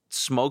 like,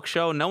 smoke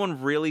show, no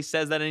one really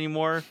says that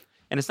anymore.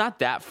 And it's not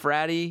that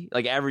fratty.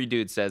 Like, every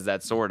dude says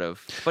that, sort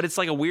of. But it's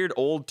like a weird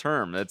old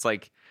term. That's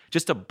like,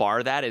 just to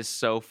bar that is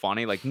so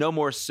funny. Like, no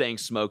more saying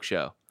smoke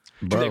show.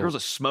 Dude, Bro. that girl's a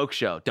smoke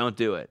show. Don't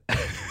do it.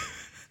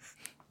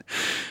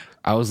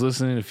 I was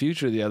listening to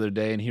Future the other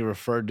day and he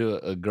referred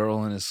to a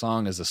girl in his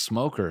song as a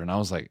smoker. And I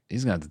was like,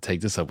 he's going to have to take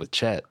this up with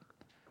Chet.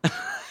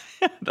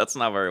 That's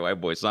not very White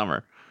Boy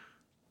Summer.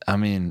 I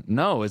mean,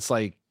 no, it's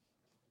like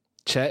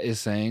Chet is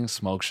saying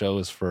smoke show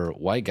is for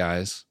white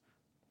guys.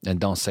 And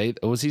don't say,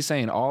 was he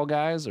saying all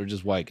guys or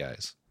just white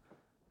guys?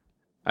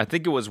 I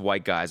think it was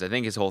white guys. I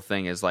think his whole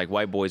thing is like,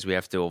 white boys, we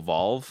have to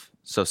evolve.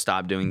 So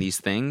stop doing these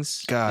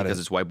things. Got because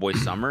it. it's White Boy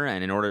Summer.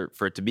 And in order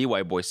for it to be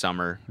White Boy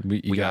Summer,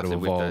 You we got have to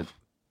we have evolve. to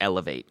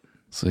elevate.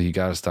 So you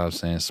got to stop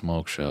saying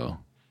smoke show.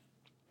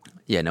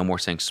 Yeah, no more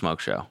saying smoke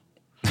show.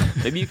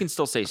 Maybe you can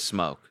still say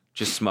smoke.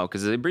 Just smoke.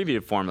 Because the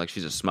abbreviated form, like,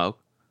 she's a smoke.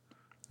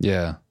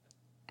 Yeah.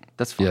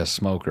 That's fine. Yeah,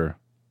 smoker.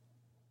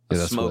 A Yeah,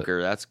 that's smoker.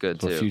 That's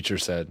good, What too. Future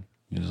said.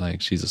 He was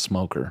like, she's a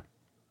smoker.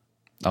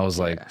 I was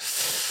like,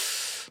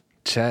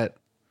 Chet,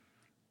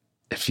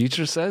 if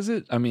Future says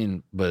it, I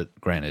mean, but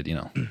granted, you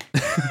know,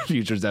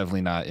 Future's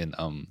definitely not in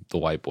the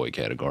white boy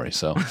category.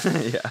 So,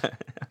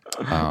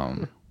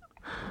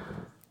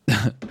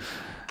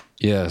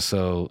 yeah,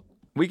 so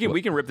We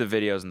can rip the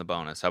videos in the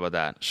bonus. How about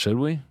that? should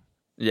we?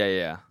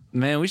 Yeah.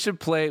 Man, we should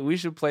play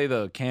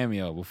the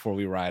cameo before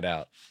we ride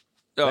out.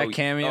 That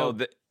cameo?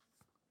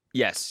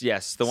 Yes.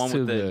 The one It's with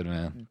too the good,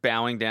 man.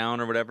 bowing down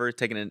or whatever,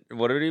 taking it.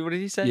 What did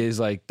he say? Yeah, he's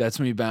like, that's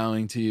me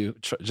bowing to you.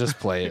 Just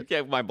play it.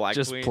 Yeah, my black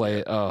Just queen. play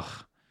it.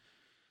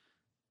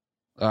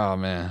 Oh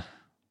man.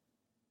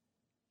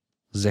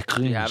 Do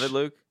you have it,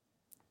 Luke?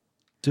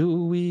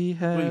 Do we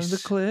have the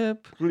Please.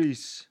 clip?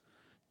 Please.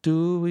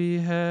 Do we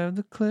have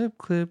the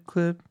clip?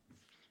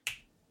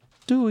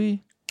 Do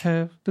we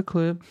have the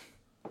clip?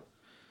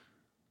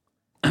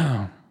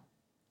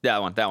 That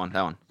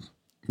one.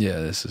 Yeah,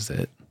 this is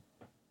it.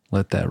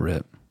 Let that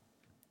rip.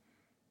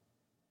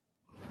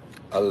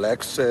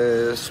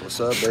 Alexis, what's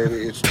up,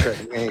 baby? It's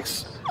Chet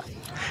Hanks.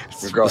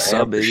 Your girl What's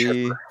up, Amber baby?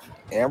 Schiffer.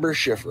 Amber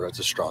Schiffer, that's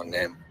a strong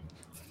name.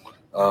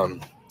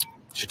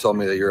 She told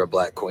me that you're a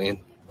black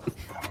queen.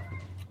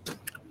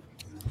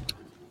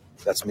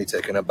 That's me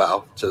taking a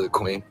bow to the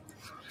queen.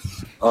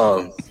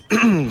 Are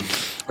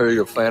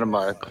you a fan of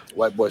my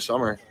White Boy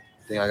Summer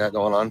thing I got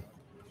going on?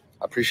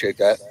 I appreciate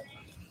that.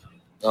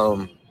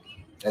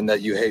 And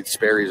that you hate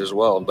Sperry's as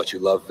well, but you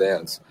love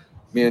Vans.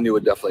 Me and you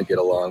would definitely get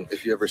along.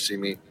 If you ever see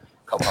me,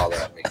 come holler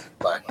at me.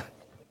 Bye.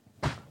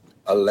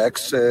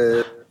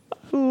 Alexis.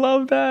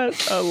 Love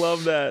that. I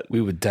love that.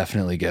 We would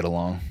definitely get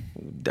along.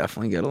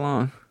 Definitely get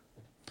along.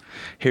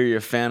 Hear you're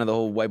a fan of the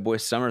whole White Boy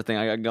Summer thing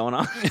I got going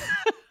on.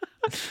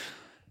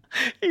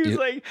 He was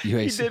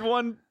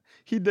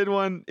he did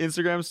one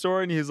Instagram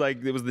story and he's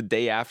like, it was the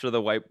day after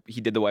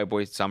he did the White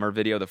Boy Summer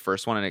video, the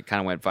first one, and it kind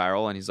of went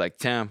viral. And he's like,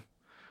 Tim,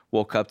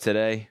 woke up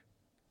today,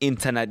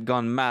 internet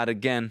gone mad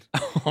again.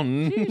 Oh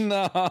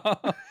no.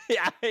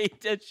 Yeah, he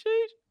did.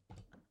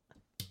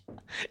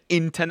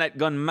 Internet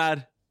gone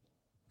mad.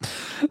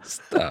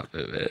 Stop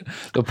it, man.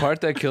 The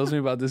part that kills me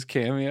about this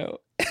cameo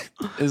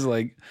is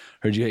like,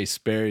 heard you hate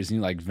Sperry's and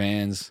you like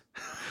Vans.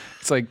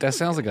 It's like, that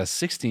sounds like a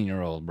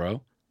 16-year-old,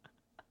 bro.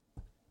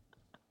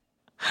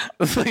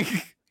 It's like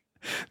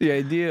the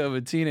idea of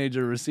a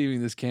teenager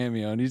receiving this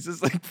cameo and he's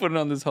just like putting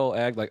on this whole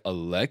act like,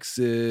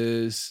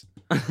 Alexis,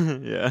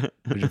 Yeah.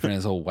 Who's your friend?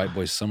 This whole white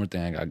boy summer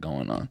thing I got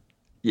going on.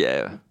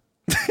 Yeah.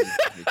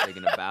 Be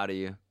taking a bow to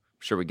you. I'm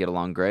sure we get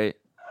along great.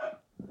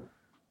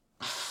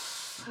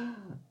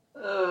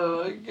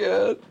 Oh my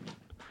god.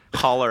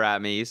 Holler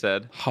at me, he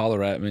said.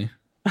 Holler at me.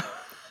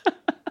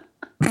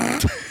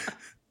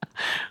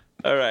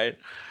 All right.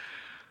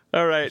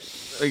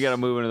 We got to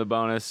move into the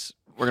bonus.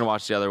 We're going to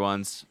watch the other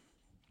ones.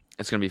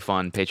 It's going to be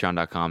fun.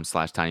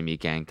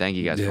 Patreon.com/tinymeatgang. Thank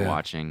you guys for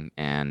watching.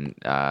 And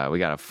we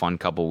got a fun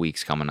couple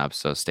weeks coming up,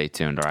 so stay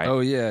tuned, all right? Oh,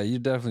 yeah. You're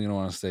definitely going to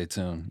want to stay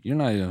tuned. You're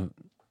not even...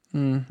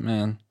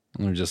 man.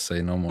 Let me just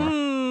say no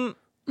more.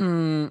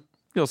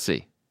 You'll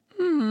see.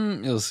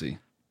 You'll see.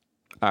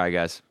 All right,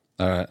 guys.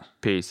 All right.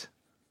 Peace.